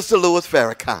brother, Minister Louis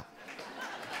Farrakhan.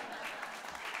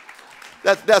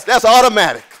 That's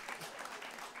automatic.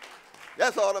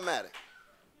 That's automatic.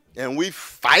 And we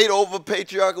fight over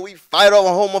patriarchy, we fight over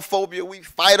homophobia, we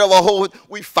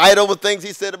fight over things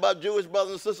he said about Jewish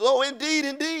brothers and sisters. Oh, indeed,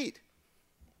 indeed.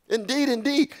 Indeed,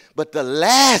 indeed. But the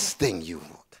last thing you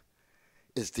want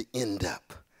is to end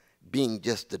up being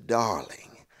just the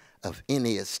darling of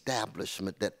any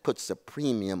establishment that puts a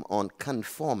premium on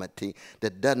conformity,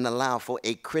 that doesn't allow for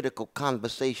a critical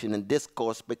conversation and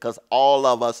discourse, because all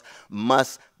of us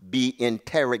must be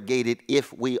interrogated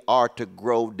if we are to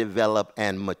grow, develop,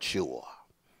 and mature.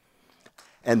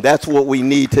 And that's what we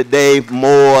need today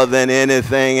more than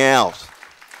anything else.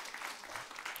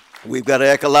 We've got an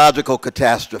ecological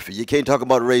catastrophe. You can't talk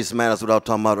about race matters without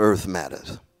talking about earth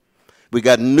matters. We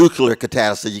got nuclear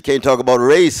catastrophe. You can't talk about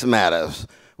race matters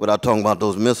without talking about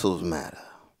those missiles matter.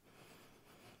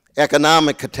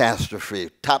 Economic catastrophe.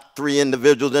 Top 3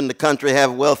 individuals in the country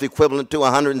have wealth equivalent to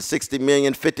 160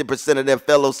 million, 50% of their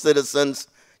fellow citizens.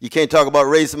 You can't talk about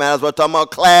race matters, we're talking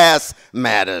about class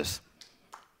matters.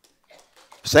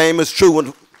 Same is true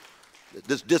with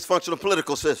this dysfunctional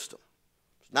political system.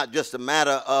 It's not just a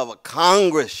matter of a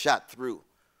Congress shot through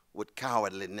with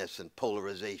cowardliness and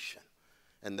polarization,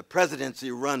 and the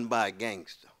presidency run by a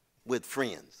gangster with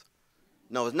friends.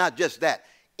 No, it's not just that.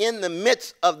 In the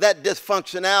midst of that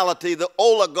dysfunctionality, the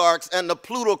oligarchs and the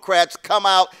plutocrats come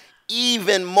out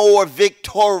even more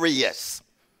victorious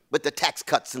with the tax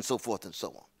cuts and so forth and so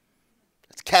on.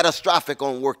 It's catastrophic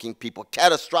on working people,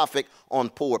 catastrophic on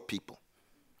poor people.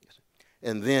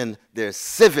 And then there's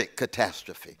civic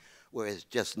catastrophe, where it's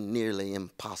just nearly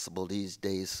impossible these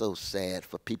days, so sad,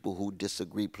 for people who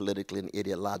disagree politically and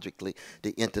ideologically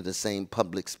to enter the same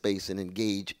public space and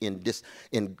engage in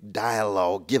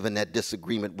dialogue, given that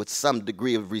disagreement with some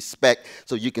degree of respect,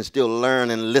 so you can still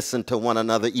learn and listen to one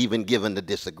another, even given the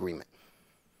disagreement.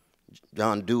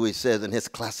 John Dewey says in his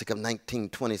classic of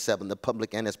 1927, The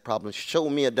Public and Its Problems, show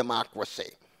me a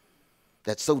democracy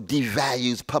that so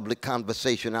devalues public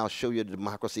conversation, I'll show you the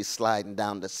democracy sliding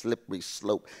down the slippery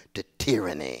slope to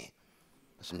tyranny.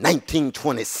 That's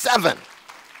 1927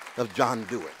 of John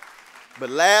Dewey.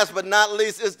 But last but not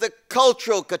least is the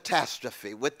cultural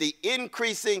catastrophe, with the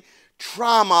increasing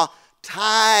trauma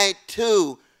tied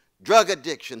to drug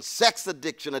addiction, sex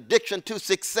addiction, addiction to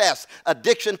success,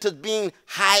 addiction to being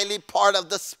highly part of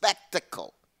the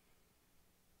spectacle.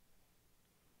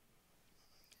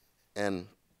 And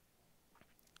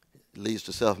it leads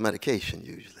to self-medication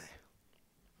usually.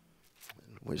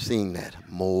 We're seeing that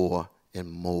more and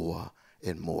more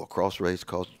and more. Cross race,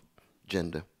 cross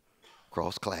gender,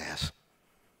 cross class.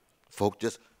 Folk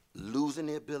just losing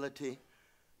the ability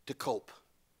to cope.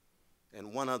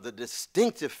 And one of the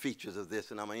distinctive features of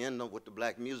this, and I'm going to end up with the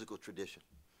black musical tradition,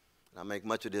 and I make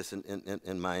much of this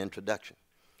in my introduction,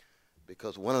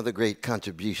 because one of the great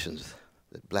contributions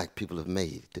that black people have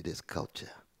made to this culture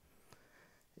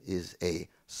is a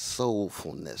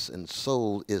soulfulness, and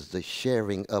soul is the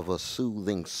sharing of a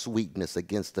soothing sweetness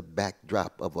against the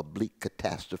backdrop of a bleak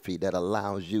catastrophe that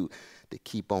allows you to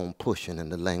keep on pushing in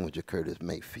the language of Curtis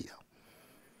Mayfield.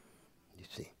 You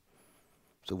see?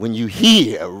 So when you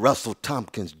hear Russell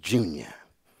Tompkins Jr.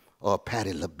 or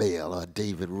Patti LaBelle or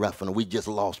David Ruffin, or we just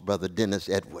lost Brother Dennis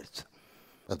Edwards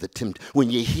of the when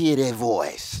you hear their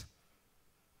voice,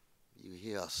 you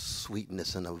hear a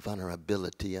sweetness and a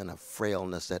vulnerability and a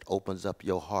frailness that opens up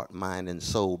your heart, mind, and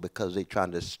soul, because they're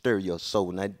trying to stir your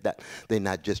soul. They're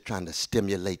not just trying to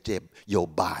stimulate your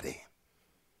body.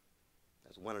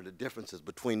 That's one of the differences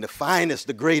between the finest,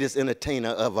 the greatest entertainer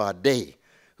of our day,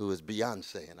 who is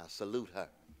Beyonce, and I salute her.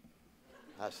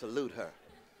 I salute her.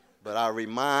 But I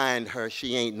remind her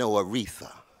she ain't no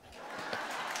Aretha.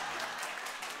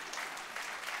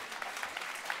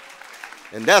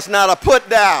 And that's not a put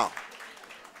down.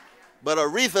 But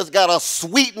Aretha's got a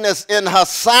sweetness in her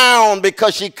sound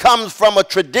because she comes from a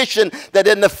tradition that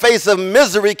in the face of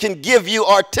misery can give you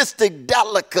artistic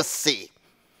delicacy.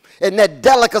 And that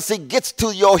delicacy gets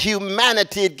to your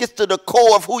humanity. It gets to the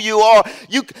core of who you are.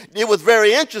 It was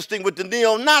very interesting with the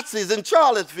neo-Nazis in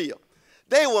Charlottesville.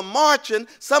 They were marching,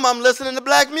 some of them listening to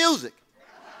black music.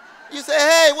 You say,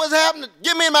 hey, what's happening?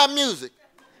 Give me my music.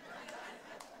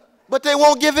 But they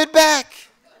won't give it back.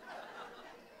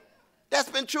 That's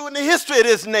been true in the history of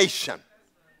this nation.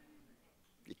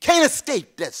 You can't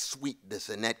escape that sweetness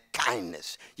and that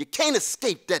kindness. You can't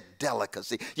escape that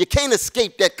delicacy. You can't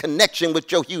escape that connection with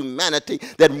your humanity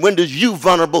that renders you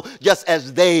vulnerable just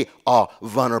as they are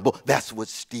vulnerable. That's what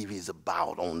Stevie's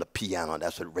about on the piano.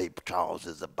 That's what Ray Charles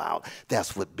is about.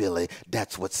 That's what Billy,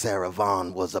 that's what Sarah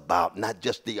Vaughan was about. Not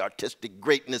just the artistic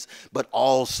greatness, but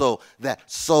also that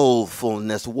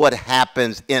soulfulness. What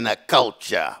happens in a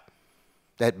culture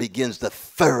that begins to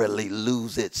thoroughly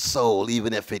lose its soul,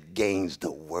 even if it gains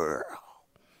the world?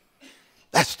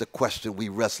 That's the question we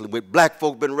wrestle with. Black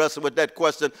folk been wrestling with that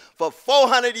question for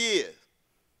 400 years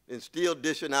and still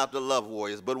dishing out the love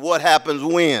warriors. But what happens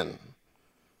when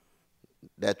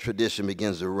that tradition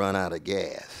begins to run out of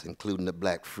gas, including the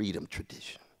black freedom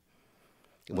tradition?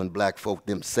 When black folk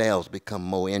themselves become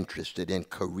more interested in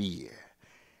career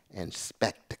and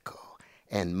spectacle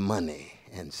and money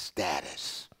and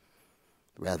status,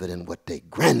 rather than what their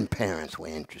grandparents were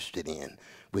interested in,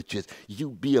 which is you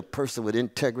be a person with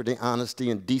integrity,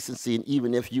 honesty, and decency, and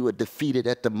even if you are defeated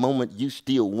at the moment, you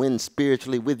still win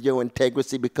spiritually with your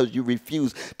integrity because you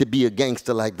refuse to be a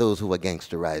gangster like those who are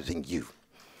gangsterizing you.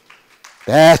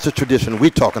 That's the tradition we're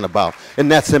talking about,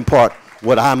 and that's in part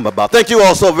what I'm about. Thank you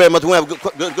all so very much. We'll have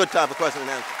a good time for questions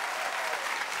and answers.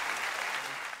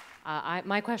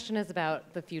 My question is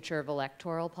about the future of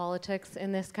electoral politics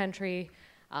in this country.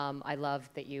 I love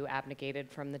that you abnegated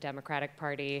from the Democratic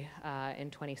Party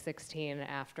in 2016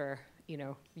 after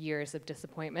years of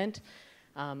disappointment,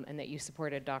 and that you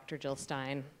supported Dr. Jill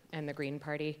Stein and the Green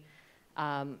Party.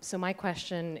 So my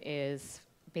question is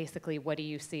basically, what do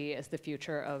you see as the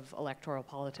future of electoral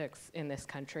politics in this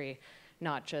country,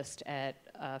 not just at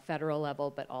a federal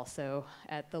level, but also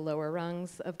at the lower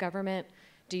rungs of government?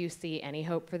 Do you see any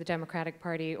hope for the Democratic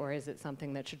Party, or is it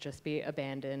something that should just be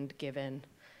abandoned given,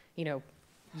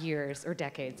 years or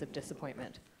decades of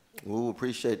disappointment? We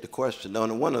appreciate the question. Now,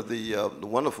 and one of the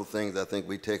wonderful things I think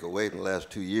we take away in the last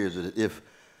 2 years is that if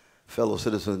fellow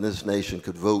citizens in this nation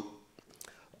could vote,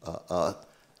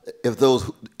 if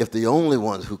the only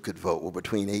ones who could vote were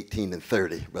between 18 and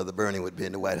 30, Brother Bernie would be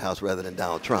in the White House rather than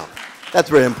Donald Trump. That's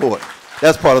very important.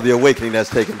 That's part of the awakening that's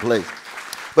taking place.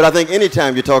 But I think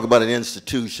anytime you talk about an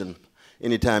institution,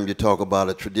 anytime you talk about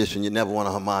a tradition, you never want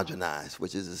to homogenize,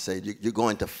 which is to say you're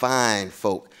going to find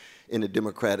folk in the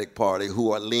Democratic Party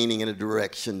who are leaning in a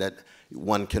direction that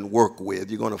one can work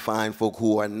with. You're going to find folk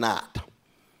who are not.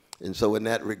 And so in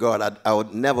that regard, I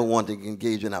would never want to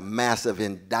engage in a massive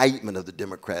indictment of the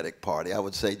Democratic Party. I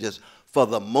would say just for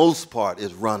the most part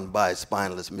is run by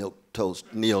spineless, milquetoast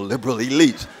neoliberal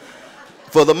elites,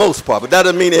 for the most part. But that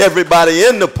doesn't mean everybody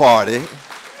in the party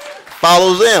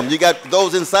follows them. You got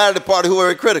those inside the party who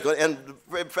are critical. And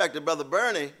in fact, Brother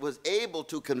Bernie was able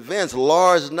to convince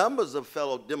large numbers of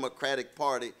fellow Democratic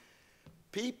Party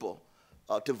people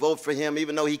to vote for him,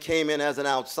 even though he came in as an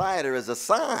outsider, as a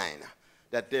sign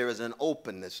that there is an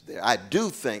openness there. I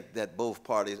do think that both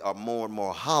parties are more and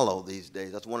more hollow these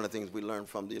days. That's one of the things we learned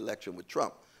from the election with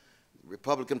Trump. The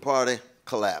Republican Party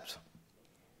collapsed.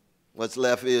 What's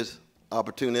left is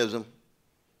opportunism,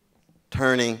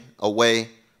 turning away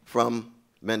from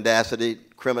mendacity,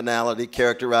 criminality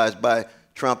characterized by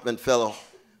Trump and fellow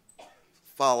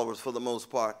followers for the most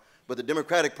part. But the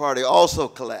Democratic Party also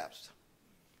collapsed.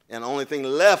 And the only thing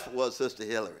left was Sister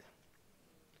Hillary.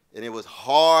 And it was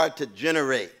hard to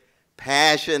generate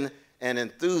passion and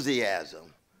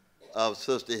enthusiasm of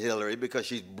Sister Hillary because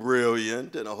she's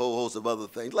brilliant and a whole host of other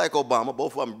things, like Obama,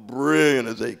 both of them brilliant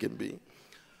as they can be.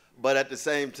 But at the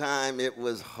same time, it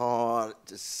was hard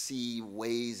to see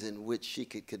ways in which she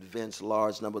could convince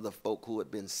large numbers of folk who had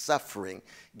been suffering,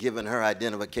 given her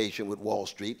identification with Wall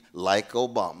Street, like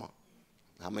Obama.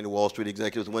 How many Wall Street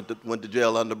executives went to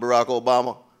jail under Barack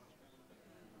Obama?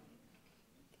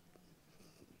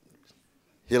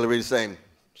 Hillary, the same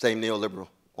neoliberal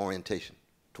orientation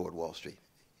toward Wall Street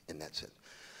in that sense.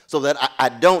 So that I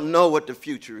don't know what the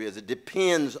future is. It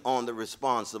depends on the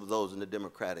response of those in the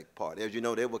Democratic Party. As you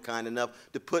know, they were kind enough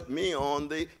to put me on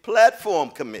the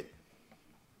platform committee.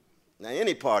 Now,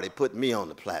 any party put me on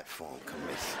the platform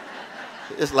committee.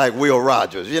 It's like Will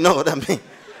Rogers, you know what I mean?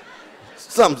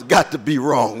 Something's got to be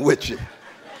wrong with you.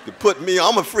 You put me,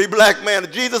 I'm a free black man, a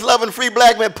Jesus-loving free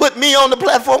black man, put me on the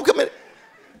platform committee.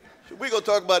 We're going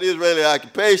to talk about Israeli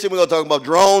occupation. We're going to talk about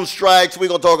drone strikes. We're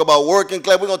going to talk about working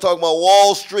class. We're going to talk about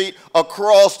Wall Street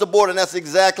across the board, and that's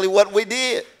exactly what we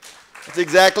did. That's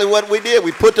exactly what we did.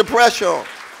 We put the pressure on.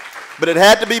 But it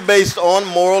had to be based on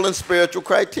moral and spiritual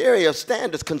criteria,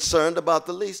 standards, concerned about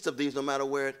the least of these, no matter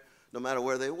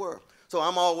where they were. So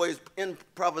I'm always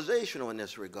improvisational in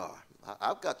this regard.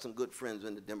 I've got some good friends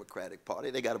in the Democratic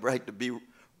Party. They got a right to be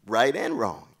right and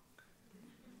wrong.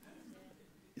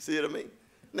 You see what I mean?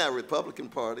 Now, Republican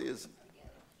Party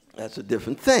that's a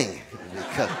different thing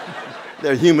because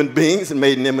they're human beings and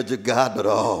made in the image of God, but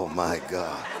oh my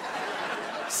God.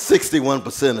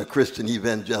 61% of Christian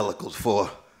evangelicals for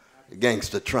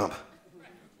gangster Trump.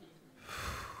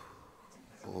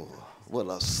 Oh, what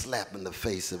a slap in the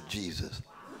face of Jesus.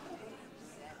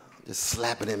 Just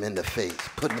slapping him in the face,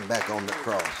 putting him back on the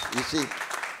cross. You see?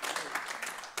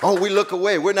 Oh, we look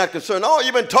away. We're not concerned. Oh,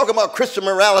 you've been talking about Christian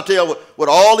morality with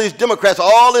all these Democrats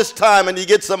all this time, and you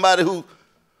get somebody who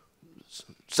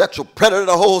sexual predator and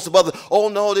a whole host of other. Oh,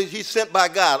 no, he's sent by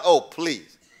God. Oh,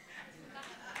 please.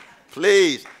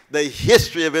 Please. The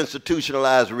history of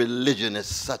institutionalized religion is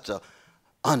such an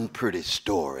unpretty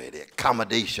story. The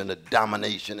accommodation, the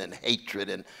domination, and hatred,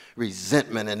 and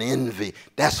resentment, and envy.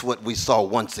 That's what we saw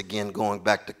once again going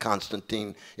back to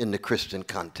Constantine in the Christian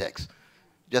context.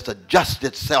 Just adjust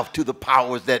itself to the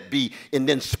powers that be and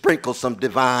then sprinkle some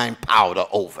divine powder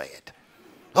over it.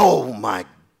 Oh my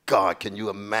God, can you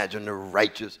imagine the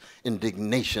righteous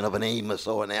indignation of an Amos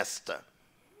or an Esther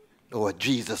or a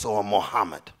Jesus or a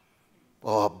Muhammad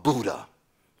or a Buddha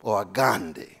or a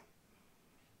Gandhi?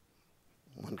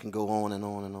 One can go on and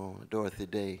on and on, Dorothy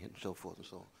Day and so forth and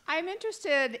so on. I'm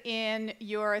interested in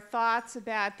your thoughts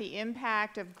about the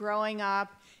impact of growing up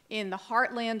in the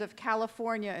heartland of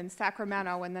California in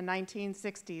Sacramento in the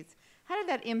 1960s. How did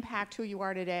that impact who you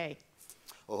are today?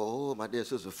 Oh, my dear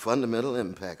sister, fundamental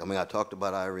impact. I mean, I talked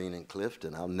about Irene and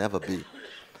Clifton. I'll never be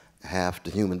half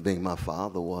the human being my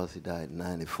father was. He died in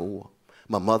 94.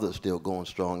 My mother's still going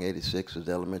strong. 86 is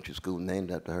the elementary school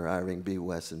named after her, Irene B.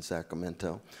 West in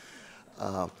Sacramento.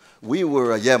 We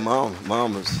were,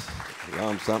 mom was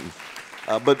something.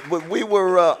 But we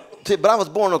were, but I was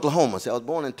born in Oklahoma. See, I was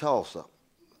born in Tulsa.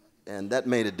 And that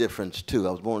made a difference, too.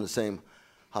 I was born in the same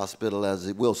hospital as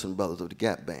the Wilson brothers of the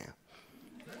Gap Band.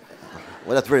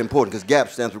 Well, that's very important, because GAP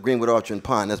stands for Greenwood, Archer, and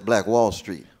Pine. That's Black Wall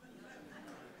Street.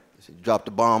 She dropped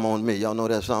a bomb on me. Y'all know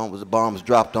that song? It was the bombs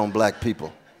dropped on black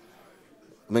people.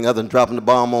 I mean, other than dropping the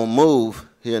bomb on Move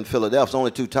here in Philadelphia, it's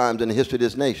only 2 times in the history of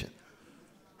this nation.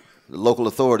 The local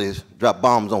authorities dropped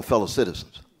bombs on fellow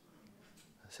citizens.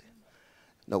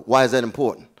 Now, why is that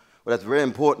important? Well, that's very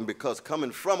important because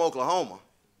coming from Oklahoma,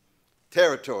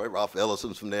 territory, Ralph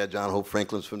Ellison's from there, John Hope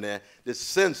Franklin's from there, this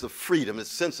sense of freedom, this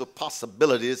sense of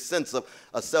possibility, this sense of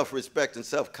self-respect and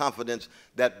self-confidence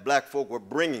that black folk were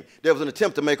bringing. There was an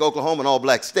attempt to make Oklahoma an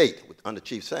all-black state under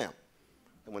Chief Sam.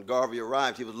 And when Garvey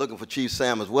arrived, he was looking for Chief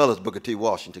Sam as well as Booker T.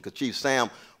 Washington, because Chief Sam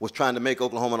was trying to make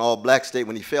Oklahoma an all-black state.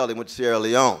 When he failed, he went to Sierra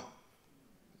Leone.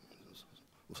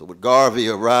 So when Garvey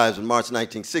arrives in March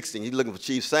 1916, he's looking for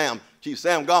Chief Sam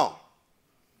gone.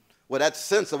 Well, that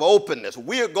sense of openness,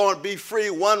 we're going to be free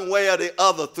one way or the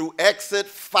other through exit,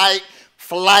 fight,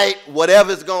 flight,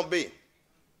 whatever it's going to be.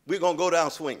 We're going to go down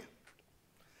swinging.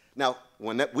 Now,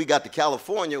 when we got to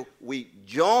California, we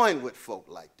joined with folk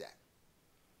like that.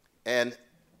 And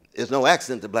it's no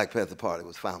accident the Black Panther Party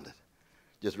was founded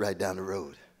just right down the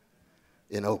road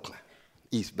in Oakland,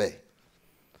 East Bay,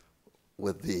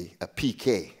 with a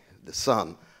PK, the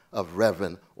son of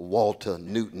Reverend Walter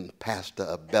Newton, pastor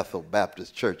of Bethel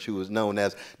Baptist Church, who was known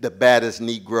as the baddest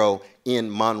Negro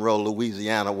in Monroe,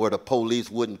 Louisiana, where the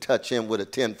police wouldn't touch him with a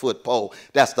 10-foot pole.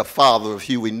 That's the father of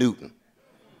Huey Newton.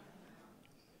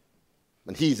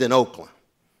 And he's in Oakland.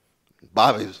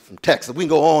 Bobby's from Texas. We can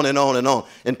go on and on and on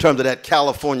in terms of that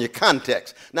California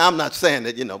context. Now, I'm not saying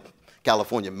that,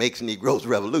 California makes Negroes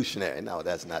revolutionary. No,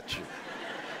 that's not true.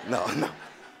 No.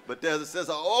 But there's a sense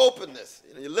of openness.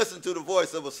 You listen to the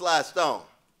voice of a Sly Stone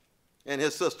and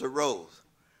his sister Rose.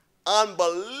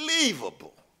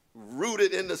 Unbelievable.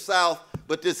 Rooted in the South,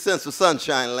 but this sense of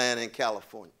sunshine land in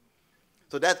California.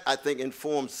 So that, I think,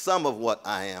 informs some of what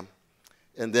I am.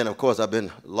 And then, of course, I've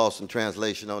been lost in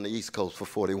translation on the East Coast for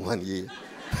 41 years.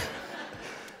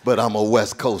 But I'm a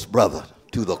West Coast brother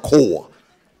to the core.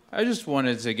 I just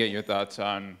wanted to get your thoughts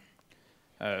on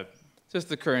just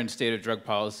the current state of drug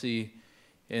policy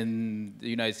in the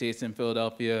United States and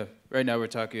Philadelphia. Right now we're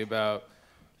talking about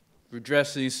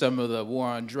redressing some of the war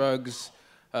on drugs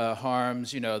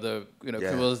harms,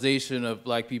 criminalization of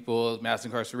black people, mass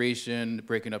incarceration,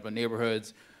 breaking up of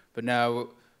neighborhoods. But now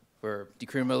we're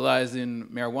decriminalizing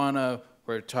marijuana.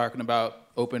 We're talking about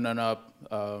opening up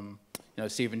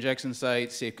safe injection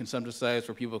sites, safe consumption sites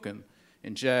where people can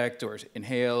inject or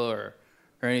inhale or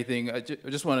anything. I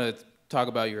just want to talk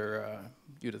about your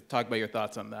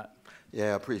thoughts on that. Yeah,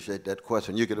 I appreciate that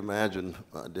question. You could imagine,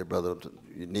 dear brother,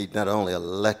 you need not only a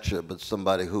lecturer, but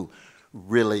somebody who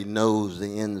really knows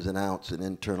the ins and outs and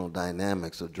internal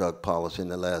dynamics of drug policy in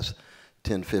the last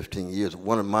 10, 15 years.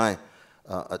 One of my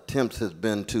attempts has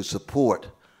been to support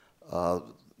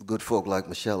good folk like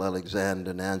Michelle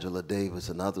Alexander and Angela Davis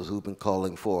and others who've been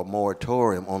calling for a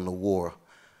moratorium on the war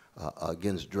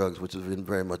against drugs, which has been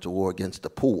very much a war against the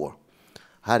poor.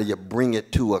 How do you bring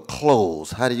it to a close?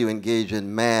 How do you engage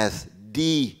in mass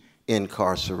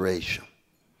de-incarceration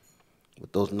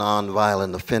with those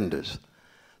nonviolent offenders?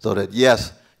 So that,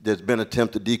 yes, there's been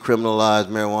attempts to decriminalize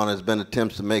marijuana. There's been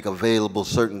attempts to make available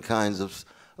certain kinds of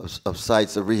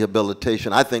sites of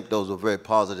rehabilitation. I think those are very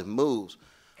positive moves,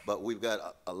 but we've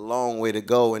got a long way to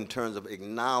go in terms of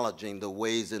acknowledging the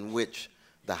ways in which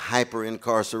the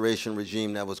hyper-incarceration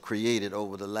regime that was created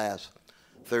over the last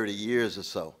 30 years or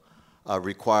so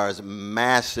requires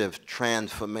massive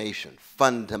transformation,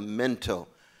 fundamental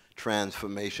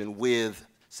transformation with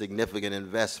significant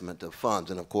investment of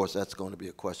funds. And of course, that's going to be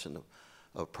a question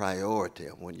of priority.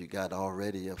 When you got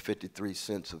already 53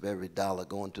 cents of every dollar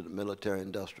going to the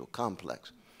military-industrial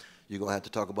complex, you're going to have to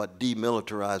talk about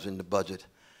demilitarizing the budget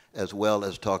as well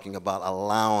as talking about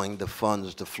allowing the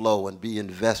funds to flow and be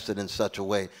invested in such a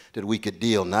way that we could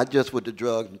deal not just with the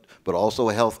drug, but also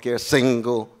health care,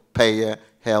 single-payer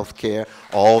health care,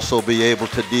 also be able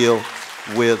to deal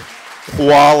with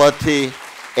quality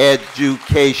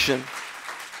education,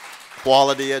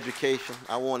 quality education.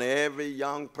 I want every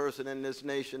young person in this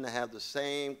nation to have the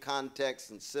same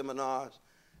context and seminars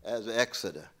as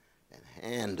Exeter and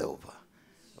Andover,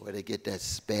 where they get that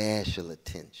special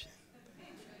attention.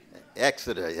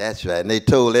 Exeter, that's right. And they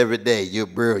told every day, you're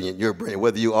brilliant,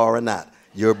 whether you are or not.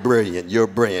 You're brilliant, you're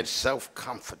brilliant.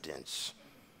 Self-confidence.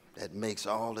 That makes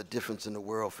all the difference in the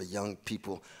world for young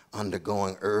people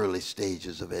undergoing early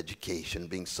stages of education,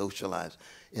 being socialized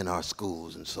in our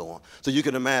schools and so on. So you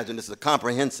can imagine this is a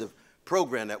comprehensive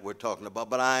program that we're talking about,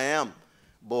 but I am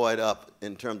buoyed up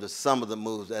in terms of some of the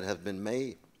moves that have been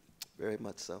made, very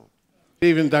much so. Good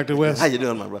evening, Dr. West. How you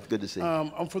doing, my brother? Good to see you.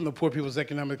 I'm from the Poor People's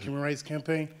Economic Human Rights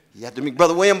Campaign. You have to meet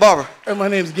Brother William Barber. And my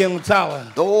name's Galen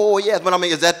Tyler. Oh, yes, but I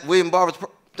mean, is that William Barber's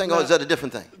thing, or is that a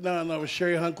different thing? No, it was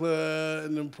Sherry Hunkler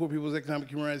and the Poor People's Economic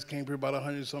Human Rights came here, about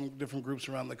 100-some different groups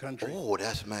around the country. Oh,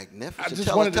 that's magnificent.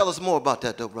 Tell us more about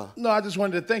that, though, brother. No, I just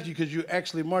wanted to thank you because you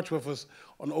actually marched with us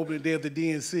on the opening day of the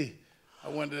DNC. I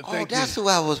wanted to thank you. Oh, that's who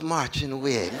I was marching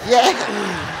with. Yeah.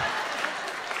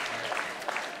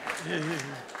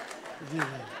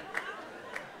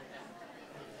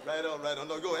 Right on.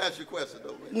 No, go ask your question,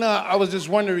 though. No, I was just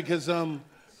wondering because,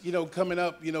 you know, coming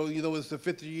up, it's the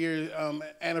 50th-year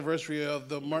anniversary of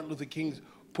the Martin Luther King's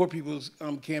Poor People's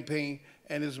Campaign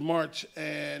and his march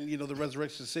and, the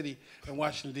Resurrection City in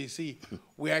Washington, D.C.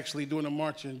 We're actually doing a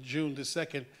march in June the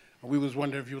 2nd. And we was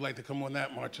wondering if you would like to come on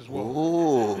that march as well.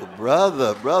 Oh,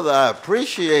 brother, I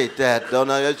appreciate that, though.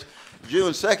 Now,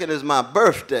 June 2nd is my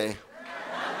birthday.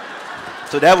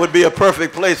 So that would be a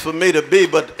perfect place for me to be,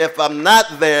 but if I'm not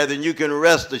there, then you can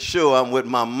rest assured I'm with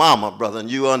my mama, brother,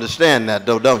 and you understand that,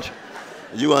 though, don't you?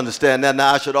 You understand that.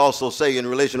 Now, I should also say in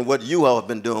relation to what you all have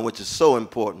been doing, which is so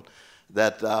important,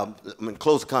 that I'm in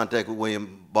close contact with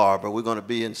William Barber. We're going to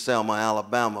be in Selma,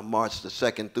 Alabama, March the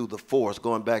 2nd through the 4th,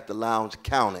 going back to Lowndes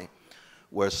County,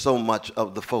 where so much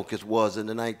of the focus was in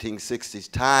the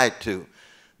 1960s tied to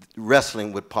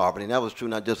wrestling with poverty. And that was true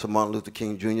not just for Martin Luther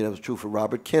King Jr., that was true for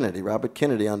Robert Kennedy. Robert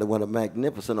Kennedy underwent a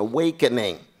magnificent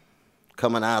awakening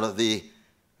coming out of the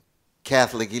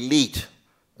Catholic elite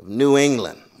of New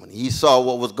England. When he saw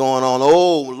what was going on,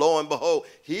 oh, lo and behold,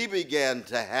 he began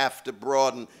to have to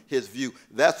broaden his view.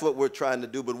 That's what we're trying to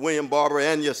do. But William Barber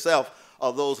and yourself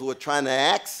are those who are trying to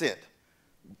accent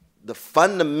the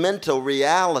fundamental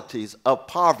realities of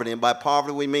poverty. And by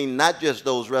poverty, we mean not just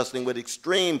those wrestling with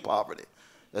extreme poverty,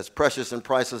 as precious and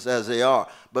priceless as they are,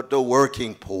 but the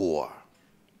working poor.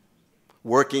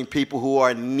 Working people who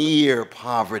are near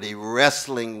poverty,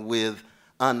 wrestling with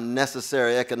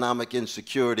unnecessary economic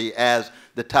insecurity as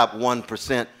the top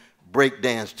 1%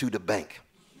 breakdance to the bank.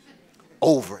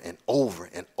 Over and over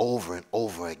and over and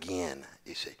over again,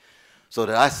 you see. So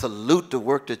that I salute the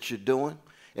work that you're doing.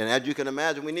 And as you can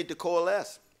imagine, we need to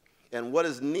coalesce. And what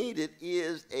is needed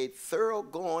is a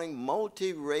thoroughgoing,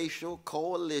 multiracial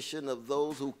coalition of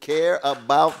those who care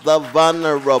about the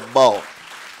vulnerable.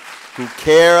 Who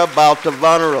care about the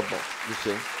vulnerable, you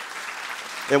see.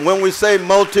 And when we say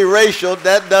multiracial,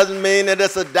 that doesn't mean that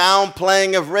it's a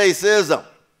downplaying of racism.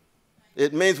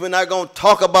 It means we're not going to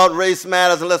talk about race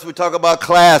matters unless we talk about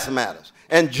class matters,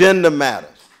 and gender matters,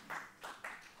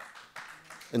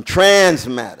 and trans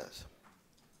matters,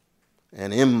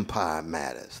 and empire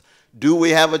matters. Do we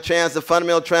have a chance of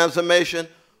fundamental transformation?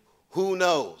 Who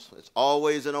knows? It's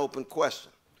always an open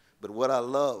question. But what I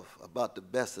love about the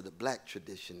best of the black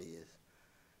tradition is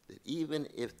that even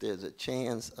if there's a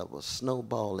chance of a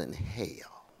snowball in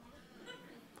hell,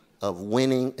 of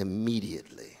winning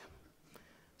immediately,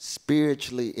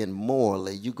 spiritually and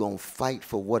morally, you're going to fight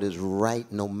for what is right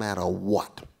no matter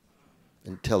what,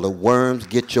 until the worms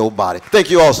get your body. Thank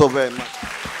you all so very much.